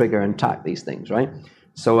systems to trigger and track these things, right?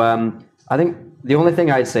 So I think the only thing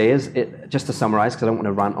I'd say is, just to summarize, because I don't want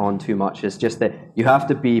to rant on too much, is just that you have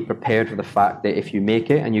to be prepared for the fact that if you make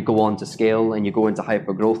it and you go on to scale and you go into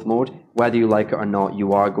hyper growth mode, whether you like it or not,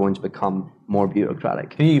 you are going to become more bureaucratic.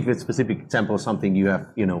 Can you give a specific example of something you have,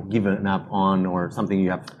 given up on, or something you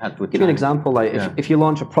have had to give you an example? Like if you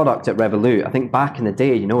launch a product at Revolut, I think back in the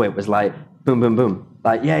day, it was like boom, boom, boom.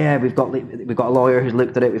 Like we've got a lawyer who's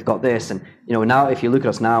looked at it, we've got this, and now if you look at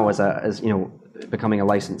us now as becoming a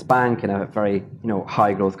licensed bank and a very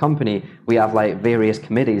high growth company, we have like various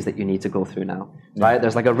committees that you need to go through now, right?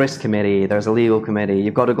 There's like a risk committee, there's a legal committee.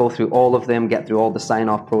 You've got to go through all of them, get through all the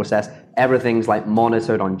sign-off process. Everything's like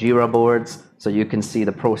monitored on Jira boards, so you can see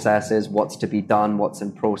the processes, what's to be done, what's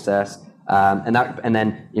in process. And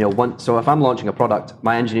then so if I'm launching a product,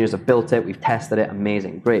 my engineers have built it, we've tested it,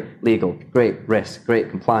 amazing, great, legal, great, risk, great,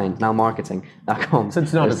 compliance, now marketing, now comms. So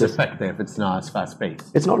it's not as effective, it's not as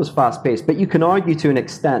fast-paced. It's not as fast-paced, but you can argue to an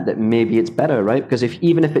extent that maybe it's better, right? Because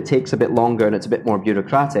even if it takes a bit longer and it's a bit more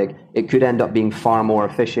bureaucratic, it could end up being far more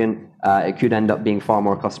efficient. It could end up being far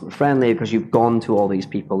more customer-friendly because you've gone to all these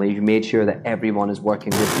people and you've made sure that everyone is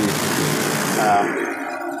working with you.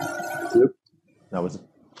 That was...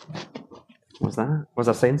 Was that? Was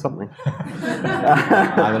I saying something?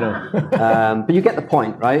 I don't know. But you get the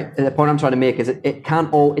point, right? The point I'm trying to make is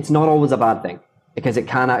it's not always a bad thing, because it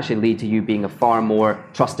can actually lead to you being a far more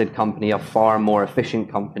trusted company, a far more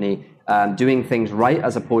efficient company, doing things right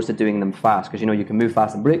as opposed to doing them fast. Because you can move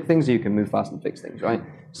fast and break things, or you can move fast and fix things, right?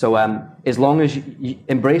 So as long as you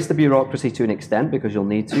embrace the bureaucracy to an extent, because you'll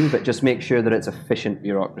need to, but just make sure that it's efficient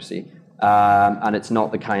bureaucracy. And it's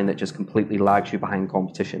not the kind that just completely lags you behind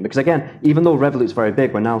competition. Because again, even though Revolut's very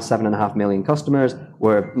big, we're now 7.5 million customers,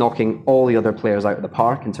 we're knocking all the other players out of the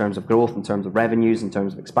park in terms of growth, in terms of revenues, in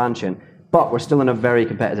terms of expansion. But we're still in a very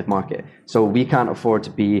competitive market. So we can't afford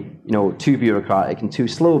to be, too bureaucratic and too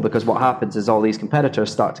slow, because what happens is all these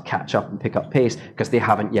competitors start to catch up and pick up pace because they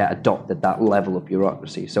haven't yet adopted that level of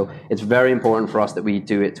bureaucracy. So it's very important for us that we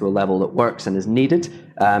do it to a level that works and is needed,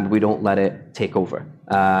 and we don't let it take over.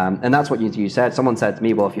 And that's what you said. Someone said to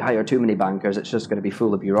me, well, if you hire too many bankers, it's just going to be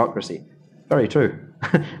full of bureaucracy. Very true.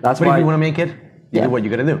 That's but why if you want to make it, you do what you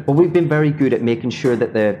got to do. Well, we've been very good at making sure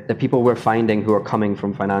that the people we're finding who are coming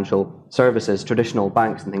from financial services, traditional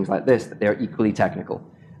banks and things like this, that they're equally technical.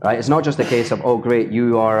 Right? It's not just a case of, oh, great,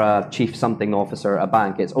 you are a chief something officer at a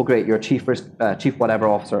bank. It's, oh, great, you're a chief whatever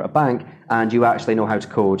officer at a bank, and you actually know how to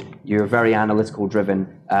code. You're very analytical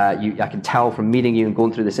driven. I can tell from meeting you and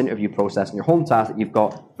going through this interview process and your home task that you've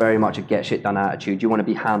got very much a get shit done attitude. You want to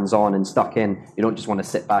be hands-on and stuck in. You don't just want to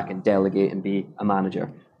sit back and delegate and be a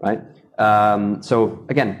manager, right? So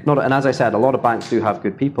again, and as I said, a lot of banks do have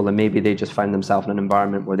good people, and maybe they just find themselves in an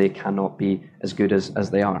environment where they cannot be as good as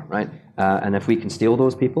they are, right? And if we can steal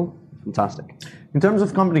those people, fantastic. In terms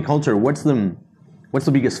of company culture, what's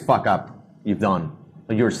the biggest fuck up you've done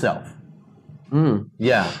yourself?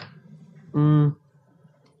 Yeah. You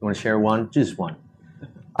want to share one? Just one.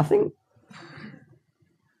 I think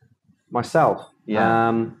myself.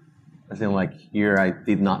 Yeah. I think like here I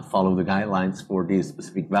did not follow the guidelines for the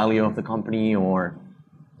specific value of the company, or,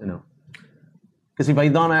 because if I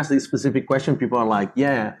don't ask this specific question, people are like,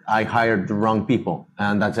 yeah, I hired the wrong people,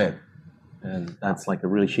 and that's it. And that's like a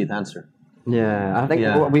really shit answer. Yeah, I think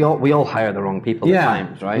we all hire the wrong people at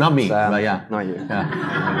times, right? Not me, but yeah. Not you.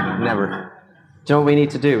 Yeah. Never. Do you know what we need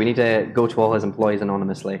to do? We need to go to all his employees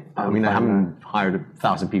anonymously. I haven't hired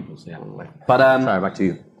 1,000 people, so yeah. But sorry, back to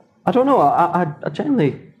you. I don't know. I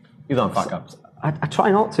generally... You don't fuck up. I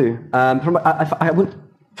try not to.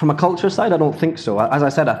 From a culture side, I don't think so. As I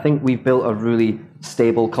said, I think we've built a really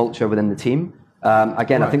stable culture within the team.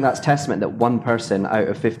 Again, right. I think that's testament that one person out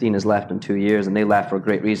of 15 has left in 2 years, and they left for a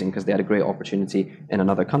great reason because they had a great opportunity in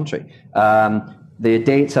another country. The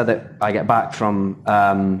data that I get back from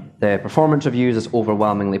the performance reviews is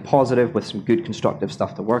overwhelmingly positive, with some good constructive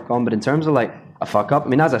stuff to work on. But in terms of like a fuck up, I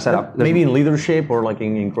mean, as I said, maybe in leadership or like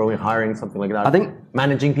in growing, hiring, something like that. I think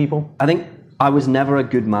managing people. I think I was never a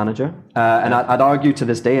good manager, and I'd argue to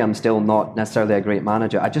this day I'm still not necessarily a great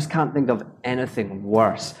manager. I just can't think of anything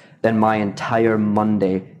worse than my entire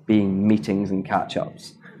Monday being meetings and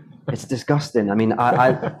catch-ups. It's disgusting. I mean,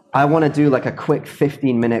 I want to do like a quick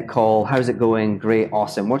 15-minute call. How's it going? Great.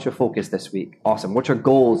 Awesome. What's your focus this week? Awesome. What's your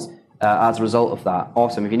goals as a result of that?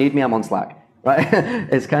 Awesome. If you need me, I'm on Slack. Right?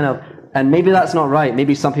 It's kind of, and maybe that's not right.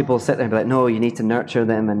 Maybe some people sit there and be like, no, you need to nurture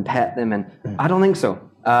them and pet them. And I don't think so.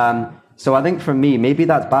 So I think for me, maybe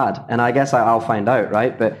that's bad. And I guess I'll find out,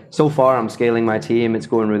 right? But so far, I'm scaling my team. It's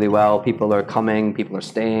going really well. People are coming. People are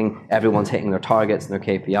staying. Everyone's hitting their targets and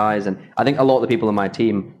their KPIs. And I think a lot of the people in my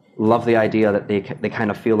team love the idea that they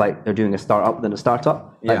kind of feel like they're doing a startup within a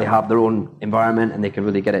startup. Like they have their own environment and they can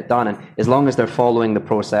really get it done. And as long as they're following the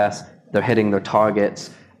process, they're hitting their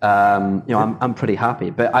targets, I'm pretty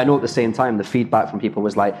happy. But I know at the same time, the feedback from people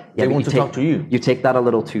was like, yeah, they want to talk to you. You take that a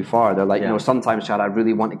little too far. They're like, sometimes, Chad, I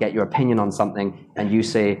really want to get your opinion on something. And you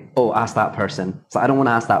say, oh, ask that person. So I don't want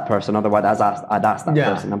to ask that person. Otherwise, I'd ask that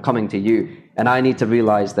person. I'm coming to you. And I need to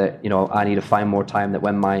realize that, I need to find more time that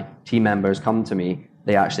when my team members come to me,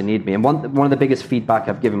 they actually need me. And one of the biggest feedback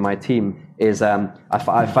I've given my team is I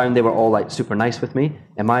found they were all like super nice with me.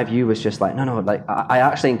 And my view was just like, no, like I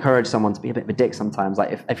actually encourage someone to be a bit of a dick sometimes.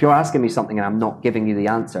 Like if you're asking me something and I'm not giving you the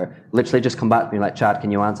answer, literally just come back to me like, Chad, can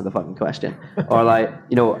you answer the fucking question? Or like,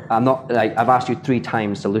 I'm not, like, I've asked you 3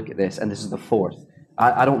 times to look at this and this is the 4th.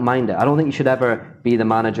 I don't mind it. I don't think you should ever be the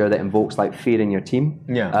manager that invokes like fear in your team.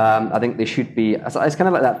 Yeah. I think they should be. It's kind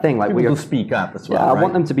of like that thing. Like people where to speak up as well. Yeah, right? I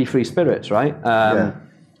want them to be free spirits, right? And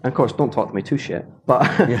of course, don't talk to me too shit. But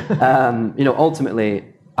ultimately,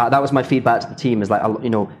 that was my feedback to the team. Is like,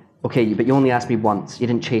 okay, but you only asked me once. You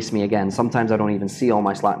didn't chase me again. Sometimes I don't even see all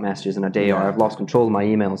my Slack messages in a day, or I've lost control of my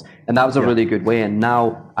emails. And that was a really good way. And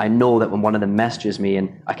now I know that when one of them messages me,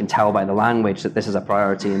 and I can tell by the language that this is a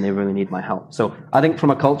priority and they really need my help. So I think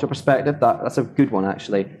from a culture perspective, that's a good one,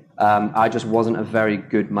 actually. I just wasn't a very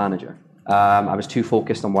good manager. I was too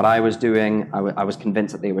focused on what I was doing. I was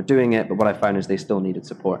convinced that they were doing it, but what I found is they still needed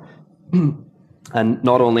support. And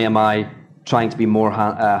not only am I trying to be more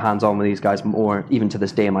hands-on with these guys more, even to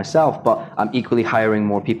this day myself, but I'm equally hiring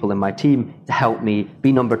more people in my team to help me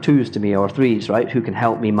be number twos to me, or threes, right, who can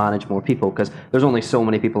help me manage more people, because there's only so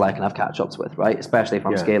many people I can have catch-ups with, right, especially if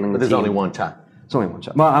I'm scaling the team. There's only one chat. It's only one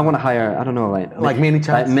chat. Well, I want to hire, I don't know, like mini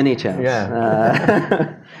chats? Like mini chats.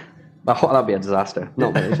 Yeah. That'd be a disaster.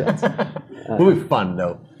 Not mini chats. It would be fun,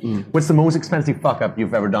 though. What's the most expensive fuck-up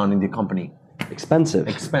you've ever done in the company? Expensive,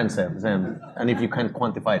 and if you can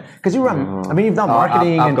quantify it, because you run. I mean, you've done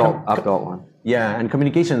marketing. I've got one. Yeah, and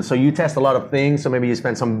communication. So you test a lot of things. So maybe you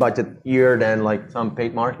spend some budget here, then like some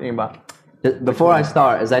paid marketing. But before I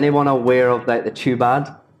start, is anyone aware of like the Tube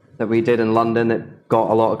ad that we did in London that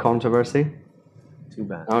got a lot of controversy? Too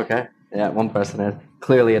bad. Okay, yeah, one person is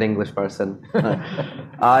clearly an English person.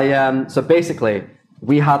 So basically,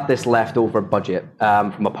 we had this leftover budget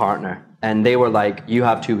from a partner, and they were like, "You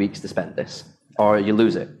have 2 weeks to spend this, or you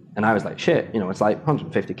lose it." And I was like, "Shit, it's like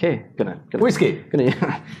 150k. Gonna whiskey.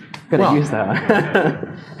 Gonna use that."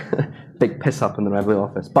 Big piss up in the Revolut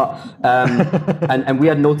office, but and we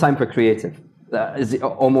had no time for creative.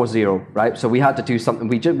 Almost zero, right? So we had to do something.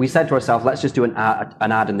 We said to ourselves, let's just do an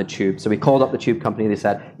ad in the Tube. So we called up the Tube company. They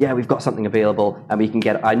said, yeah, we've got something available, and we can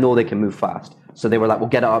get. I know they can move fast. So they were like, we'll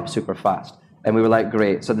get it up super fast. And we were like,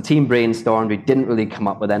 great. So the team brainstormed. We didn't really come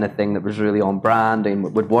up with anything that was really on brand and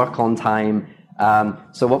would work on time.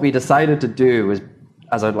 So what we decided to do was,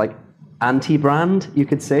 as a like anti-brand, you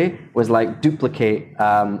could say, was like duplicate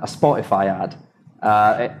a Spotify ad.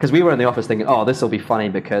 Because we were in the office thinking, oh, this will be funny,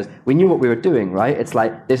 because we knew what we were doing, right? It's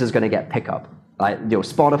like, this is going to get pickup. Like,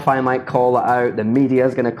 Spotify might call it out, the media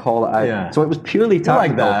is going to call it out. Yeah. So it was purely tactical.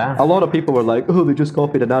 Like that. A lot of people were like, oh, they just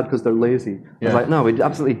copied an ad because they're lazy. I was like, no, we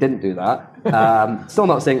absolutely didn't do that. Still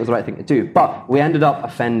not saying it was the right thing to do, but we ended up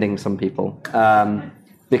offending some people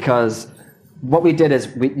because what we did is,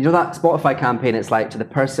 that Spotify campaign, it's like, to the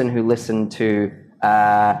person who listened to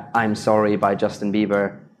I'm Sorry by Justin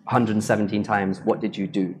Bieber 117 times, what did you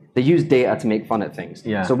do? They use data to make fun of things.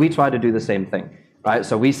 Yeah. So we tried to do the same thing, right?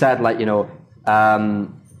 So we said, like,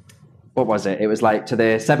 what was it? It was like, to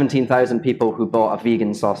the 17,000 people who bought a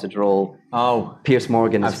vegan sausage roll. Oh, Piers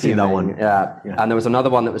Morgan. I've seen that one. Yeah. And there was another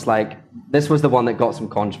one that was like, this was the one that got some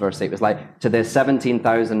controversy. It was like, to the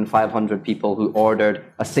 17,500 people who ordered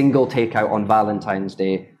a single takeout on Valentine's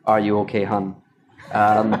Day, are you okay, hun?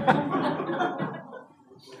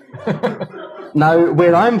 Now,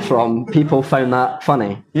 where I'm from, people found that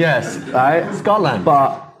funny. Yes, right? Scotland.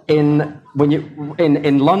 But in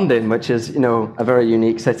London, which is a very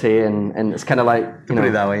unique city, and it's kind of like put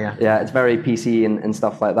it that way, yeah, it's very PC and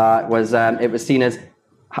stuff like that. It was seen as,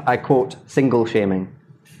 I quote, single shaming.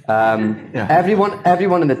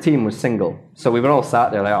 Everyone in the team was single, so we were all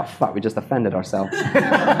sat there like, oh fuck, we just offended ourselves.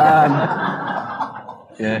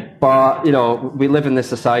 Yeah. But we live in this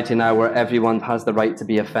society now where everyone has the right to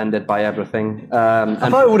be offended by everything. I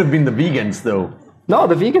thought it would have been the vegans, though. No,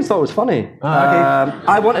 the vegans thought it was funny. Okay.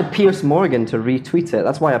 I wanted Piers Morgan to retweet it.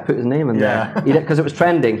 That's why I put his name in there. Because it was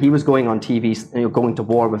trending. He was going on TV, going to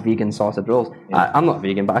war with vegan sausage rolls. Yeah. I'm not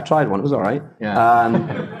vegan, but I tried one. It was all right.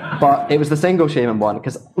 Yeah. But it was the single shaming one,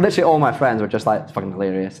 because literally all my friends were just like, it's fucking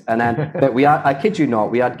hilarious. And then, but I kid you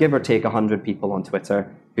not, we had give or take 100 people on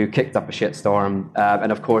Twitter who kicked up a shitstorm.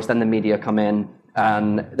 And of course, then the media come in,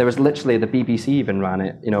 and there was literally, the BBC even ran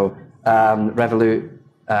it, Revolut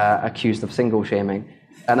accused of single shaming.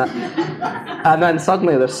 And then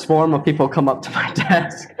suddenly this swarm of people come up to my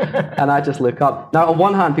desk, and I just look up. Now, on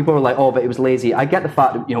one hand, people were like, oh, but it was lazy. I get the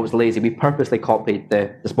fact that, it was lazy. We purposely copied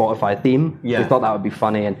the Spotify theme. Yeah. We thought that would be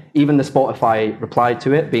funny. And even the Spotify replied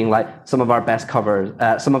to it, being like, some of our best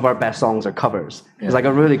songs are covers. Yeah. It's like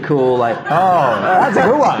a really cool, like... Oh, that's a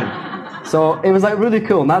good one. So it was like really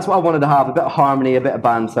cool. And that's what I wanted to have, a bit of harmony, a bit of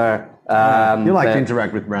banter. You like to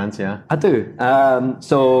interact with brands, yeah? I do.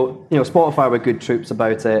 So, Spotify were good troops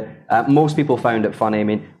about it. Most people found it funny. I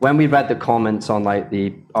mean, when we read the comments on like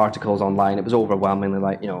the articles online, it was overwhelmingly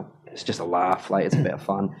like, it's just a laugh, like it's a bit of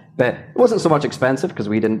fun. But it wasn't so much expensive because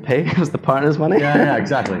we didn't pay; it was the partners' money. Yeah,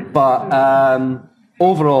 exactly. But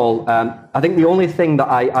overall, I think the only thing that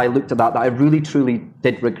I looked at that I really truly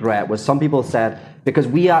did regret was some people said, because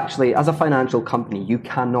we actually, as a financial company, you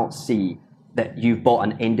cannot see that you've bought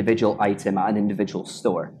an individual item at an individual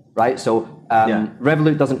store, right? So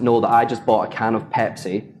Revolut doesn't know that I just bought a can of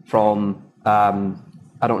Pepsi from,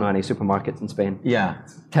 I don't know any supermarkets in Spain. Yeah.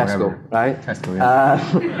 Tesco, whatever. right? Tesco,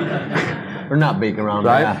 yeah. We're not big around,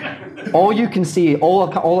 right? Yeah. All you can see,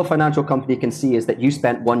 all a financial company can see is that you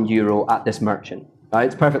spent €1 at this merchant. Right?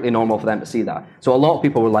 It's perfectly normal for them to see that. So a lot of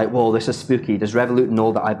people were like, whoa, this is spooky. Does Revolut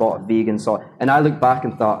know that I bought a vegan sauce? And I looked back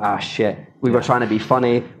and thought, shit, we were trying to be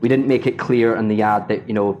funny. We didn't make it clear in the ad that,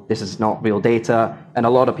 this is not real data. And a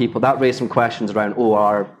lot of people, that raised some questions around,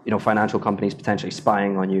 are financial companies potentially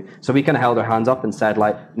spying on you? So we kind of held our hands up and said,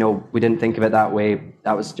 we didn't think of it that way.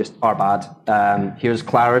 That was just our bad. Here's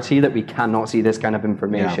clarity that we cannot see this kind of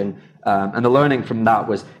information. Yeah. And the learning from that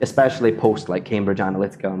was, especially post like Cambridge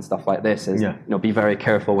Analytica and stuff like this, is be very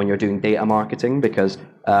careful when you're doing data marketing because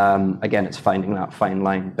again, it's finding that fine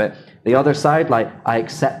line. But the other side, I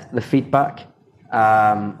accept the feedback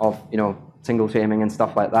of single shaming and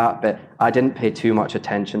stuff like that, but I didn't pay too much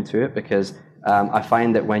attention to it because I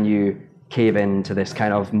find that when you cave into this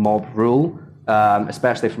kind of mob rule,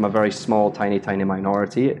 especially from a very small, tiny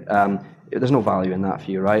minority, there's no value in that for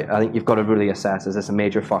you, right? I think you've got to really assess, is this a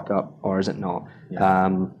major fuck up or is it not?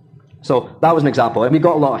 Yeah. So that was an example. And we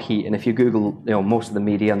got a lot of heat, and if you Google, most of the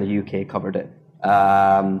media in the UK covered it.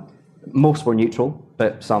 Most were neutral,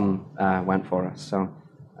 but some went for us. So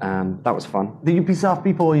that was fun. Did you piss off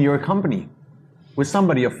people in your company? Was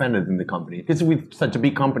somebody offended in the company? Because with such a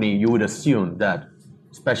big company, you would assume that,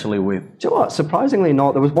 especially with... Do you know what? Surprisingly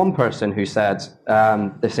not. There was one person who said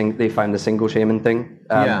they found the single shaming thing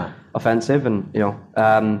offensive, and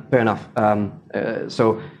fair enough.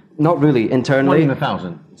 So not really internally. 1 in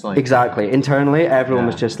 1,000. It's like, exactly. Internally, everyone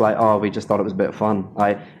was just like, we just thought it was a bit of fun.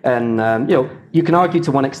 And you can argue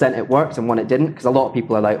to one extent it worked and one it didn't, because a lot of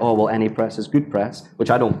people are like, well, any press is good press, which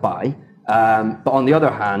I don't buy. But on the other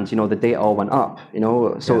hand, the data all went up.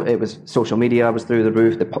 So it was social media was through the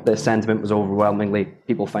roof. The sentiment was overwhelmingly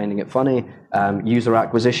people finding it funny. User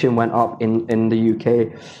acquisition went up in the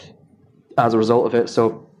UK as a result of it.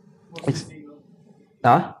 So it's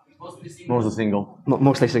mostly single.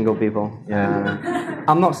 Mostly single people. Yeah.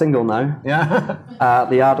 I'm not single now. Yeah.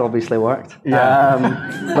 The ad obviously worked. Yeah.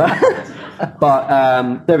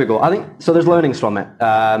 But there we go. I think so. There's learnings from it,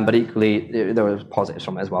 but equally there was positives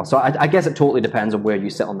from it as well. So I guess it totally depends on where you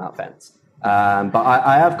sit on that fence. But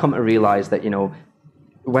I have come to realize that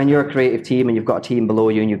when you're a creative team and you've got a team below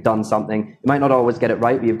you and you've done something, you might not always get it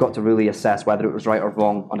right, but you've got to really assess whether it was right or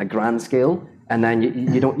wrong on a grand scale. And then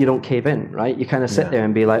you don't cave in, right? You kind of sit there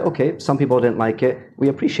and be like, okay, some people didn't like it. We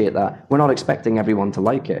appreciate that. We're not expecting everyone to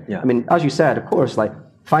like it. Yeah. I mean, as you said, of course,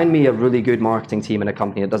 find me a really good marketing team in a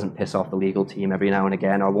company that doesn't piss off the legal team every now and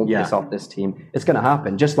again, or won't piss off this team. It's going to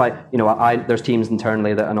happen. Just like, there's teams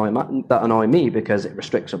internally that annoy me because it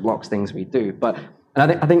restricts or blocks things we do. But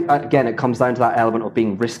I think again, it comes down to that element of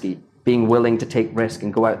being risky, being willing to take risk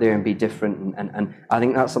and go out there and be different. And I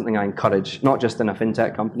think that's something I encourage, not just in a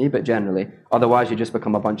fintech company, but generally. Otherwise, you just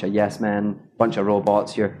become a bunch of yes men, bunch of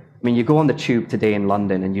robots. You go on the tube today in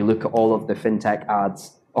London and you look at all of the fintech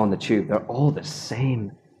ads on the tube. They're all the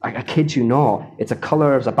same. I kid you not. It's a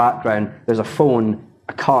color as a background. There's a phone,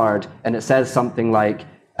 a card, and it says something like,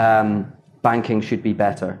 banking should be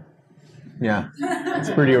better. Yeah, it's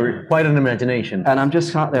quite an imagination. And I'm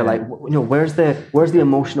just sat there where's the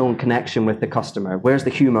emotional connection with the customer? Where's the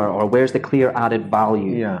humor, or where's the clear added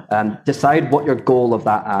value? Yeah. Decide what your goal of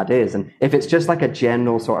that ad is. And if it's just like a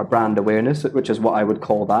general sort of brand awareness, which is what I would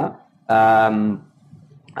call that,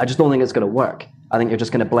 I just don't think it's going to work. I think you're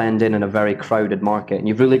just going to blend in a very crowded market, and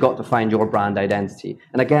you've really got to find your brand identity.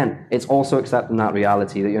 And again, it's also accepting that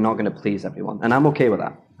reality that you're not going to please everyone, and I'm okay with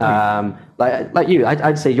that. Like you,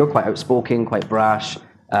 I'd say you're quite outspoken, quite brash.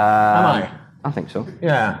 Am I? I think so.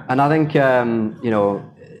 Yeah. And I think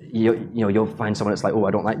you'll find someone that's like,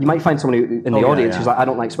 I don't like. You might find someone who, in the audience who's like, I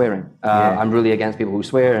don't like swearing. I'm really against people who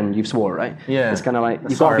swear, and you've swore, right? Yeah. It's kind of like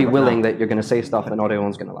you've got to be willing that you're going to say stuff that not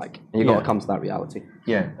everyone's going to like, and you've got to come to that reality.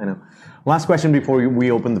 Yeah, I know. Last question before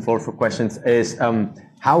we open the floor for questions is,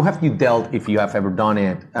 how have you dealt, if you have ever done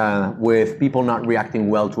it, with people not reacting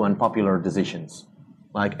well to unpopular decisions?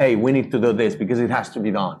 Like, hey, we need to do this because it has to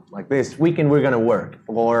be done. Like, this weekend we're going to work,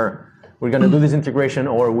 or we're going to do this integration,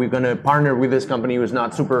 or we're going to partner with this company who's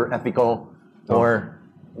not super ethical, or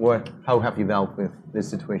what? How have you dealt with this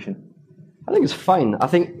situation? I think it's fine. I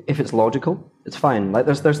think if it's logical, it's fine. Like,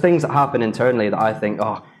 there's things that happen internally that I think,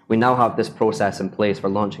 We now have this process in place for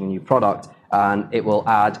launching a new product, and it will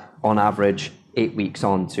add, on average, 8 weeks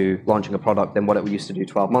on to launching a product than what it used to do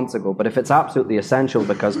 12 months ago. But if it's absolutely essential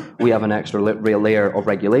because we have an extra layer of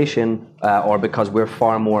regulation or because we're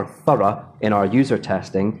far more thorough in our user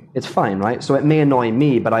testing, it's fine, right? So it may annoy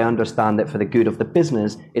me, but I understand that for the good of the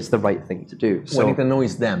business, it's the right thing to do. So, when it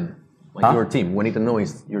annoys them, like your team, when it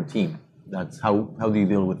annoys your team, that's how do you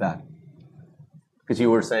deal with that? Because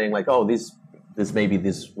you were saying like, oh, this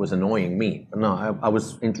was annoying me. But no, I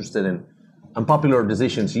was interested in unpopular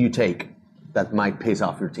decisions you take that might piss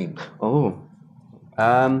off your team. Oh,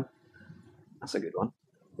 that's a good one.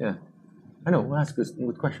 Yeah, I know. We'll ask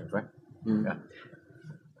with questions, right? Yeah.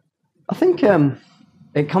 I think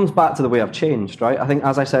it comes back to the way I've changed, right? I think,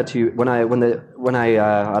 as I said to you, when I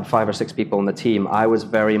had 5 or 6 people on the team, I was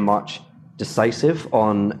very much decisive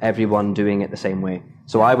on everyone doing it the same way.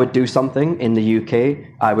 So I would do something in the UK,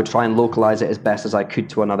 I would try and localize it as best as I could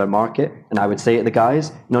to another market, and I would say to the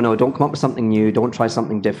guys, no, don't come up with something new, don't try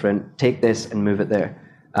something different, take this and move it there.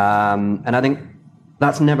 And I think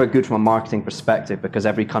that's never good from a marketing perspective because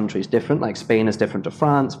every country is different. Like Spain is different to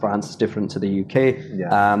France, France is different to the UK.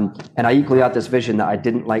 Yeah. And I equally had this vision that I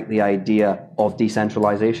didn't like the idea of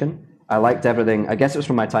decentralization. I liked everything, I guess it was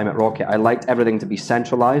from my time at Rocket, I liked everything to be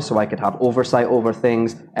centralized so I could have oversight over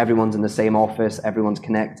things, everyone's in the same office, everyone's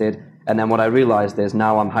connected. And then what I realized is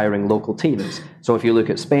now I'm hiring local teams. So if you look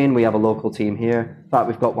at Spain, we have a local team here. In fact,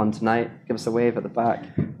 we've got one tonight. Give us a wave at the back.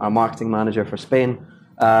 Our marketing manager for Spain.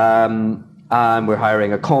 And we're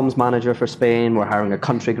hiring a comms manager for Spain. We're hiring a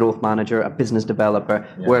country growth manager, a business developer.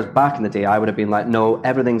 Yeah. Whereas back in the day, I would have been like, no,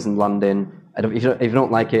 everything's in London. If you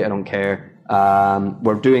don't like it, I don't care.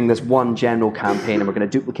 We're doing this one general campaign and we're going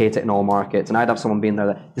to duplicate it in all markets. And I'd have someone being there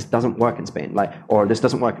that this doesn't work in Spain, or this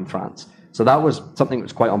doesn't work in France. So that was something that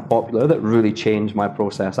was quite unpopular that really changed my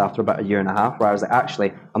process after about 1.5 years, where I was like,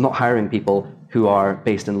 actually, I'm not hiring people who are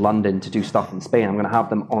based in London to do stuff in Spain. I'm going to have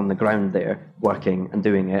them on the ground there working and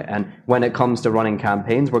doing it. And when it comes to running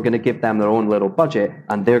campaigns, we're going to give them their own little budget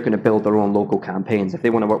and they're going to build their own local campaigns. If they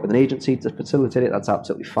want to work with an agency to facilitate it, that's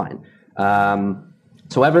absolutely fine.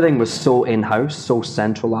 So everything was so in-house, so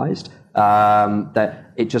centralized,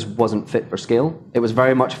 that it just wasn't fit for scale. It was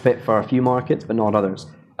very much fit for a few markets, but not others.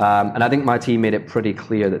 And I think my team made it pretty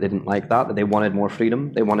clear that they didn't like that they wanted more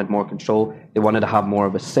freedom, they wanted more control, they wanted to have more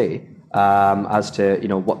of a say as to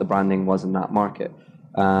what the branding was in that market.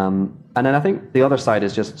 And then I think the other side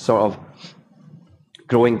is just sort of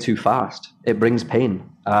growing too fast. It brings pain.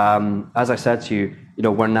 As I said to you,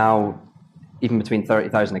 we're now even between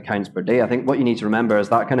 30,000 accounts per day. I think what you need to remember is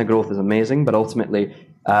that kind of growth is amazing, but ultimately,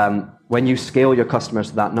 when you scale your customers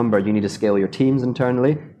to that number, you need to scale your teams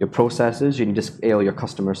internally, your processes, you need to scale your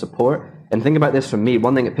customer support. And think about this from me,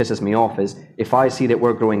 one thing that pisses me off is if I see that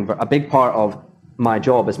we're growing, a big part of my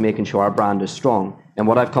job is making sure our brand is strong. And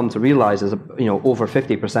what I've come to realize is, over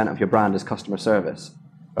 50% of your brand is customer service.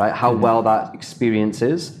 Right, how well that experience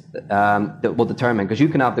is that will determine, because you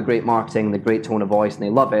can have the great marketing, the great tone of voice, and they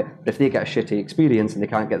love it, but if they get a shitty experience and they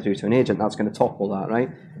can't get through to an agent, that's going to topple that, right?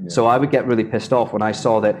 Yeah. So I would get really pissed off when I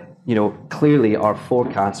saw that, clearly our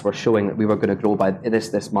forecasts were showing that we were going to grow by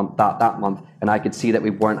this month, that month, and I could see that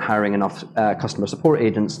we weren't hiring enough customer support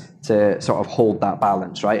agents to sort of hold that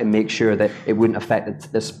balance, right, and make sure that it wouldn't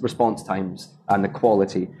affect this response times and the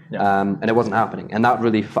quality. Yeah. And it wasn't happening. And that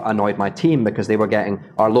really annoyed my team because they were getting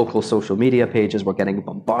our local social media pages were getting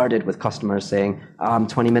bombarded with customers saying,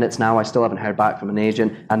 20 minutes now, I still haven't heard back from an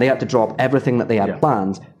agent. And they had to drop everything that they had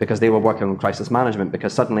planned because they were working on crisis management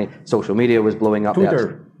because suddenly social media was blowing up.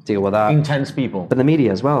 Twitter. Deal with that. Intense people. But the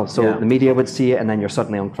media as well. So the media would see it and then you're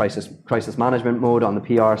suddenly on crisis management mode on the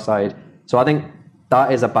PR side. So I think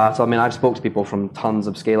that is a battle. I mean, I've spoken to people from tons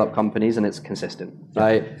of scale-up companies and it's consistent,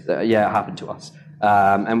 right? It happened to us.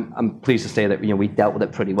 And I'm pleased to say that we dealt with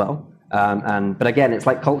it pretty well. But again, it's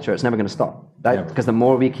like culture. It's never going to stop, right? Because the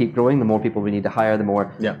more we keep growing, the more people we need to hire, the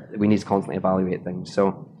more we need to constantly evaluate things.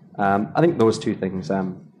 So I think those two things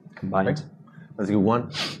combined. Right. That's a good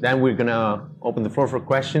one. Then we're going to open the floor for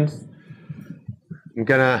questions. I'm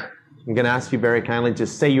gonna ask you very kindly to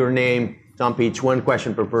say your name. Don't each one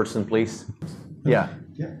question per person, please. Yeah.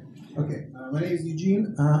 Okay. My name is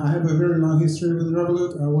Eugene. I have a very long history with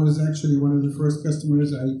Revolut. I was actually one of the first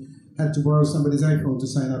customers. I had to borrow somebody's iPhone to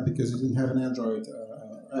sign up because it didn't have an Android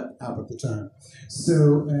app at the time.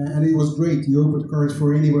 So, and it was great. You opened cards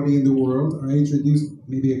for anybody in the world. I introduced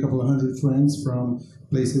maybe a couple of hundred friends from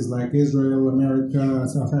places like Israel, America,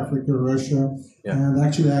 South Africa, Russia. Yeah. And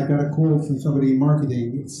actually, I got a call from somebody in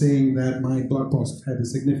marketing saying that my blog post had a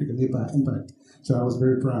significant impact. So I was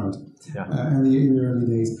very proud Yeah. in the early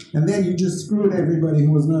days. And then you just screwed everybody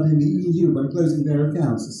who was not in the EU by closing their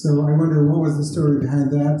accounts. So I wonder what was the story behind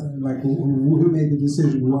that? Like who made the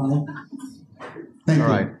decision? Why? Thank you. All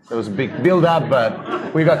right. There was a big build up,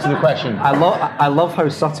 but we got to the question. I love how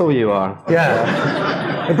subtle you are.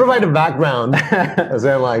 Yeah. They provide a background. As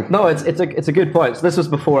they're like. No, it's a good point. So this was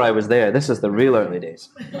before I was there. This is the real early days.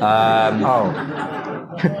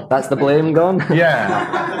 That's the blame gone?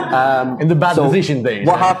 Yeah. In the bad decision days.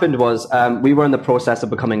 What happened was we were in the process of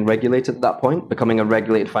becoming regulated at that point, becoming a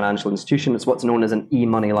regulated financial institution. It's what's known as an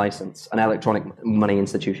e-money license, an electronic money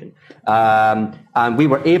institution. And we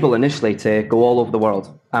were able initially to go all over the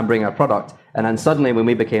world and bring our product. And then suddenly when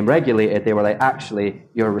we became regulated, they were like, actually,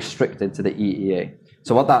 you're restricted to the EEA.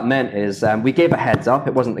 So what that meant is we gave a heads up.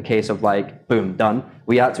 It wasn't the case of like, boom, done.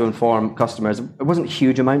 We had to inform customers. It wasn't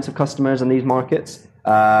huge amounts of customers in these markets.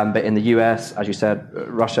 But in the US, as you said,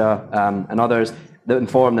 Russia and others, that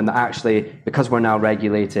informed them that actually, because we're now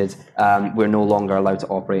regulated, we're no longer allowed to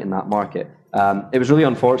operate in that market. It was really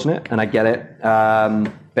unfortunate, and I get it,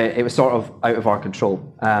 but it was sort of out of our control.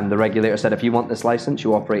 The regulator said, if you want this license,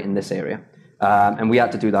 you operate in this area. And we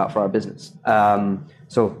had to do that for our business.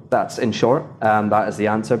 So that's in short, that is the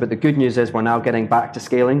answer. But the good news is we're now getting back to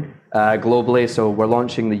scaling globally. So we're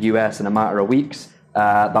launching the US in a matter of weeks.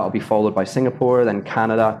 That'll be followed by Singapore, then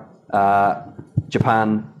Canada,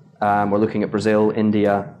 Japan. We're looking at Brazil,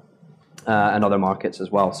 India, and other markets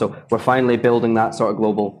as well. So we're finally building that sort of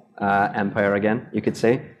global empire again, you could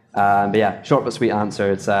say. But yeah, short but sweet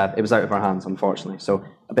answer. It was out of our hands, unfortunately. So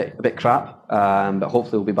a bit crap, but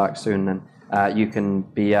hopefully we'll be back soon, and you can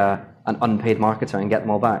be an unpaid marketer and get them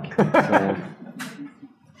all back. So,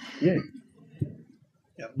 yeah.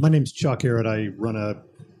 My name's Chuck Arrett. I run a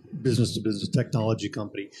business-to-business technology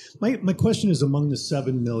company. My question is, among the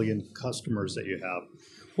 7 million customers that you have,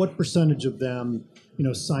 what percentage of them,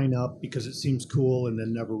 sign up because it seems cool and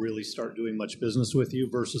then never really start doing much business with you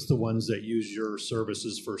versus the ones that use your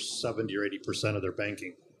services for 70 or 80% of their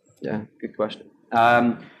banking? Yeah, good question.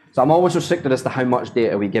 So I'm always restricted as to how much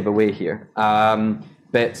data we give away here.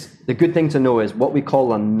 But the good thing to know is what we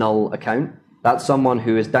call a null account. That's someone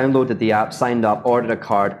who has downloaded the app, signed up, ordered a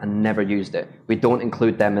card, and never used it. We don't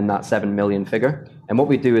include them in that 7 million figure. And what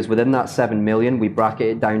we do is within that 7 million, we bracket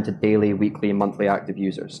it down to daily, weekly, and monthly active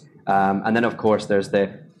users. And then, of course, there's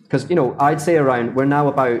because, I'd say we're now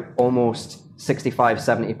about almost 65,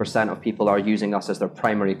 70% of people are using us as their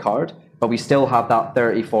primary card, but we still have that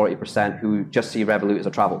 30, 40% who just see Revolut as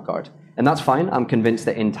a travel card. And that's fine. I'm convinced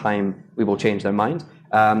that in time we will change their mind.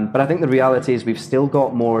 But I think the reality is we've still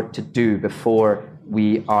got more to do before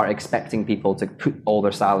we are expecting people to put all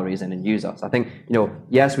their salaries in and use us. I think,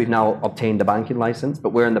 yes, we've now obtained a banking license, but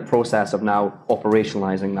we're in the process of now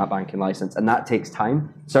operationalizing that banking license. And that takes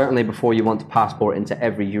time, certainly before you want to passport into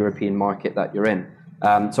every European market that you're in.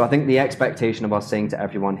 So I think the expectation of us saying to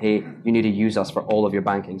everyone, hey, you need to use us for all of your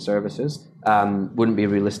banking services, wouldn't be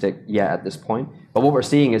realistic yet at this point. But what we're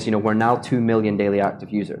seeing is, we're now 2 million daily active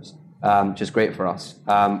users, which is great for us.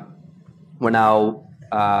 We're now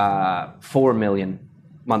 4 million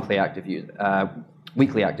monthly active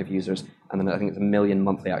weekly active users, and then I think it's 1 million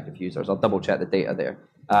monthly active users. I'll double check the data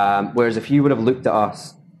there. Whereas if you would have looked at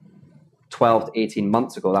us 12 to 18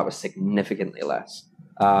 months ago, that was significantly less.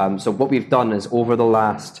 So what we've done is over the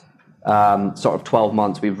last sort of 12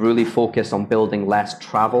 months, we've really focused on building less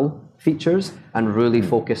travel features and really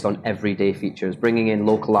focused on everyday features, bringing in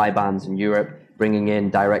local IBANs in Europe, bringing in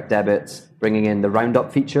direct debits, bringing in the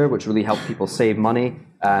roundup feature, which really helps people save money,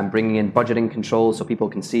 bringing in budgeting controls so people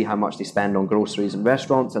can see how much they spend on groceries and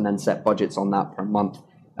restaurants and then set budgets on that per month.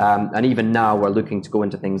 And even now we're looking to go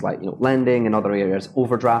into things like lending and other areas,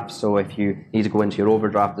 overdrafts. So if you need to go into your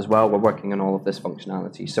overdraft as well, we're working on all of this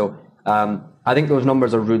functionality. So I think those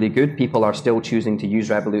numbers are really good. People are still choosing to use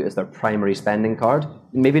Revolut as their primary spending card.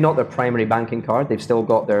 Maybe not their primary banking card. They've still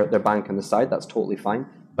got their bank on the side. That's totally fine.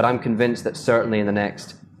 But I'm convinced that certainly in the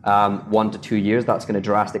next 1 to 2 years, that's going to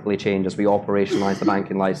drastically change as we operationalize the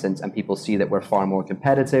banking license and people see that we're far more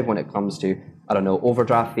competitive when it comes to,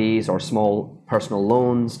 overdraft fees or small personal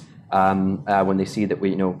loans, when they see that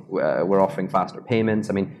we're offering faster payments.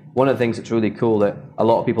 I mean, one of the things that's really cool that a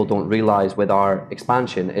lot of people don't realize with our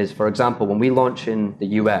expansion is, for example, when we launch in the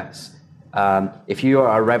US, if you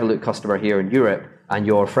are a Revolut customer here in Europe and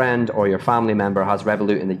your friend or your family member has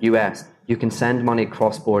Revolut in the US, you can send money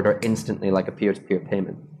cross-border instantly like a peer-to-peer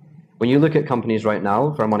payment. When you look at companies right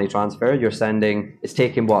now for a money transfer, it's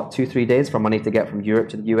taking 2-3 days for money to get from Europe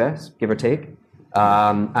to the US, give or take,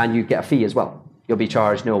 and you get a fee as well. You'll be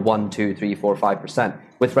charged 1, 2, 3, 4, 5%.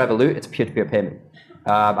 With Revolut, it's a peer-to-peer payment.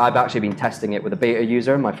 I've actually been testing it with a beta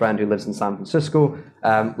user, my friend who lives in San Francisco.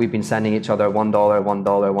 We've been sending each other $1, $1,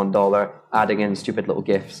 $1, adding in stupid little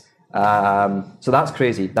GIFs. So that's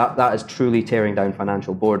crazy. That is truly tearing down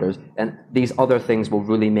financial borders. And these other things will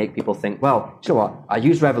really make people think, well, you know what? I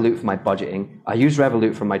use Revolut for my budgeting. I use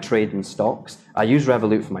Revolut for my trade in stocks. I use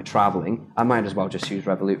Revolut for my traveling. I might as well just use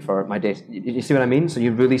Revolut for my data. You see what I mean? So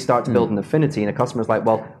you really start to build an affinity, and a customer's like,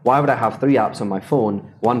 well, why would I have 3 apps on my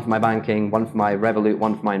phone? One for my banking, one for my Revolut,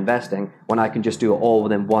 one for my investing, when I can just do it all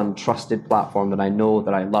within one trusted platform that I know,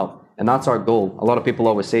 that I love. And that's our goal. A lot of people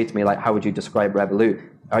always say to me, like, how would you describe Revolut?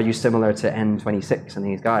 Are you similar to N26 and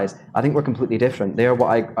these guys? I think we're completely different. They're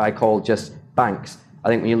what I call just banks. I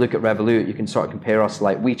think when you look at Revolut, you can sort of compare us to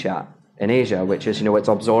like WeChat in Asia, which is, it's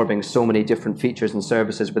absorbing so many different features and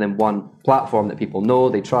services within one platform that people know,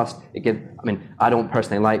 they trust. I don't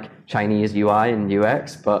personally like Chinese UI and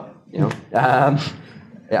UX, but,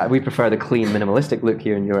 yeah, we prefer the clean, minimalistic look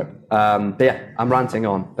here in Europe. But yeah, I'm ranting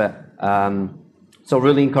on. But so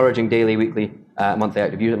really encouraging daily, weekly, monthly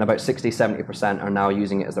active users, and about 60-70% are now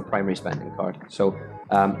using it as their primary spending card. So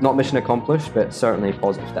not mission accomplished, but certainly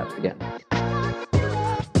positive steps to get.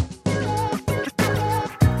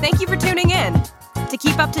 Thank you for tuning in. To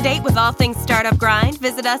keep up to date with all things Startup Grind,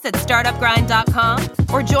 visit us at startupgrind.com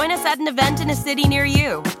or join us at an event in a city near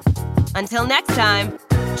you. Until next time,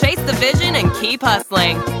 chase the vision and keep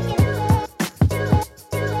hustling.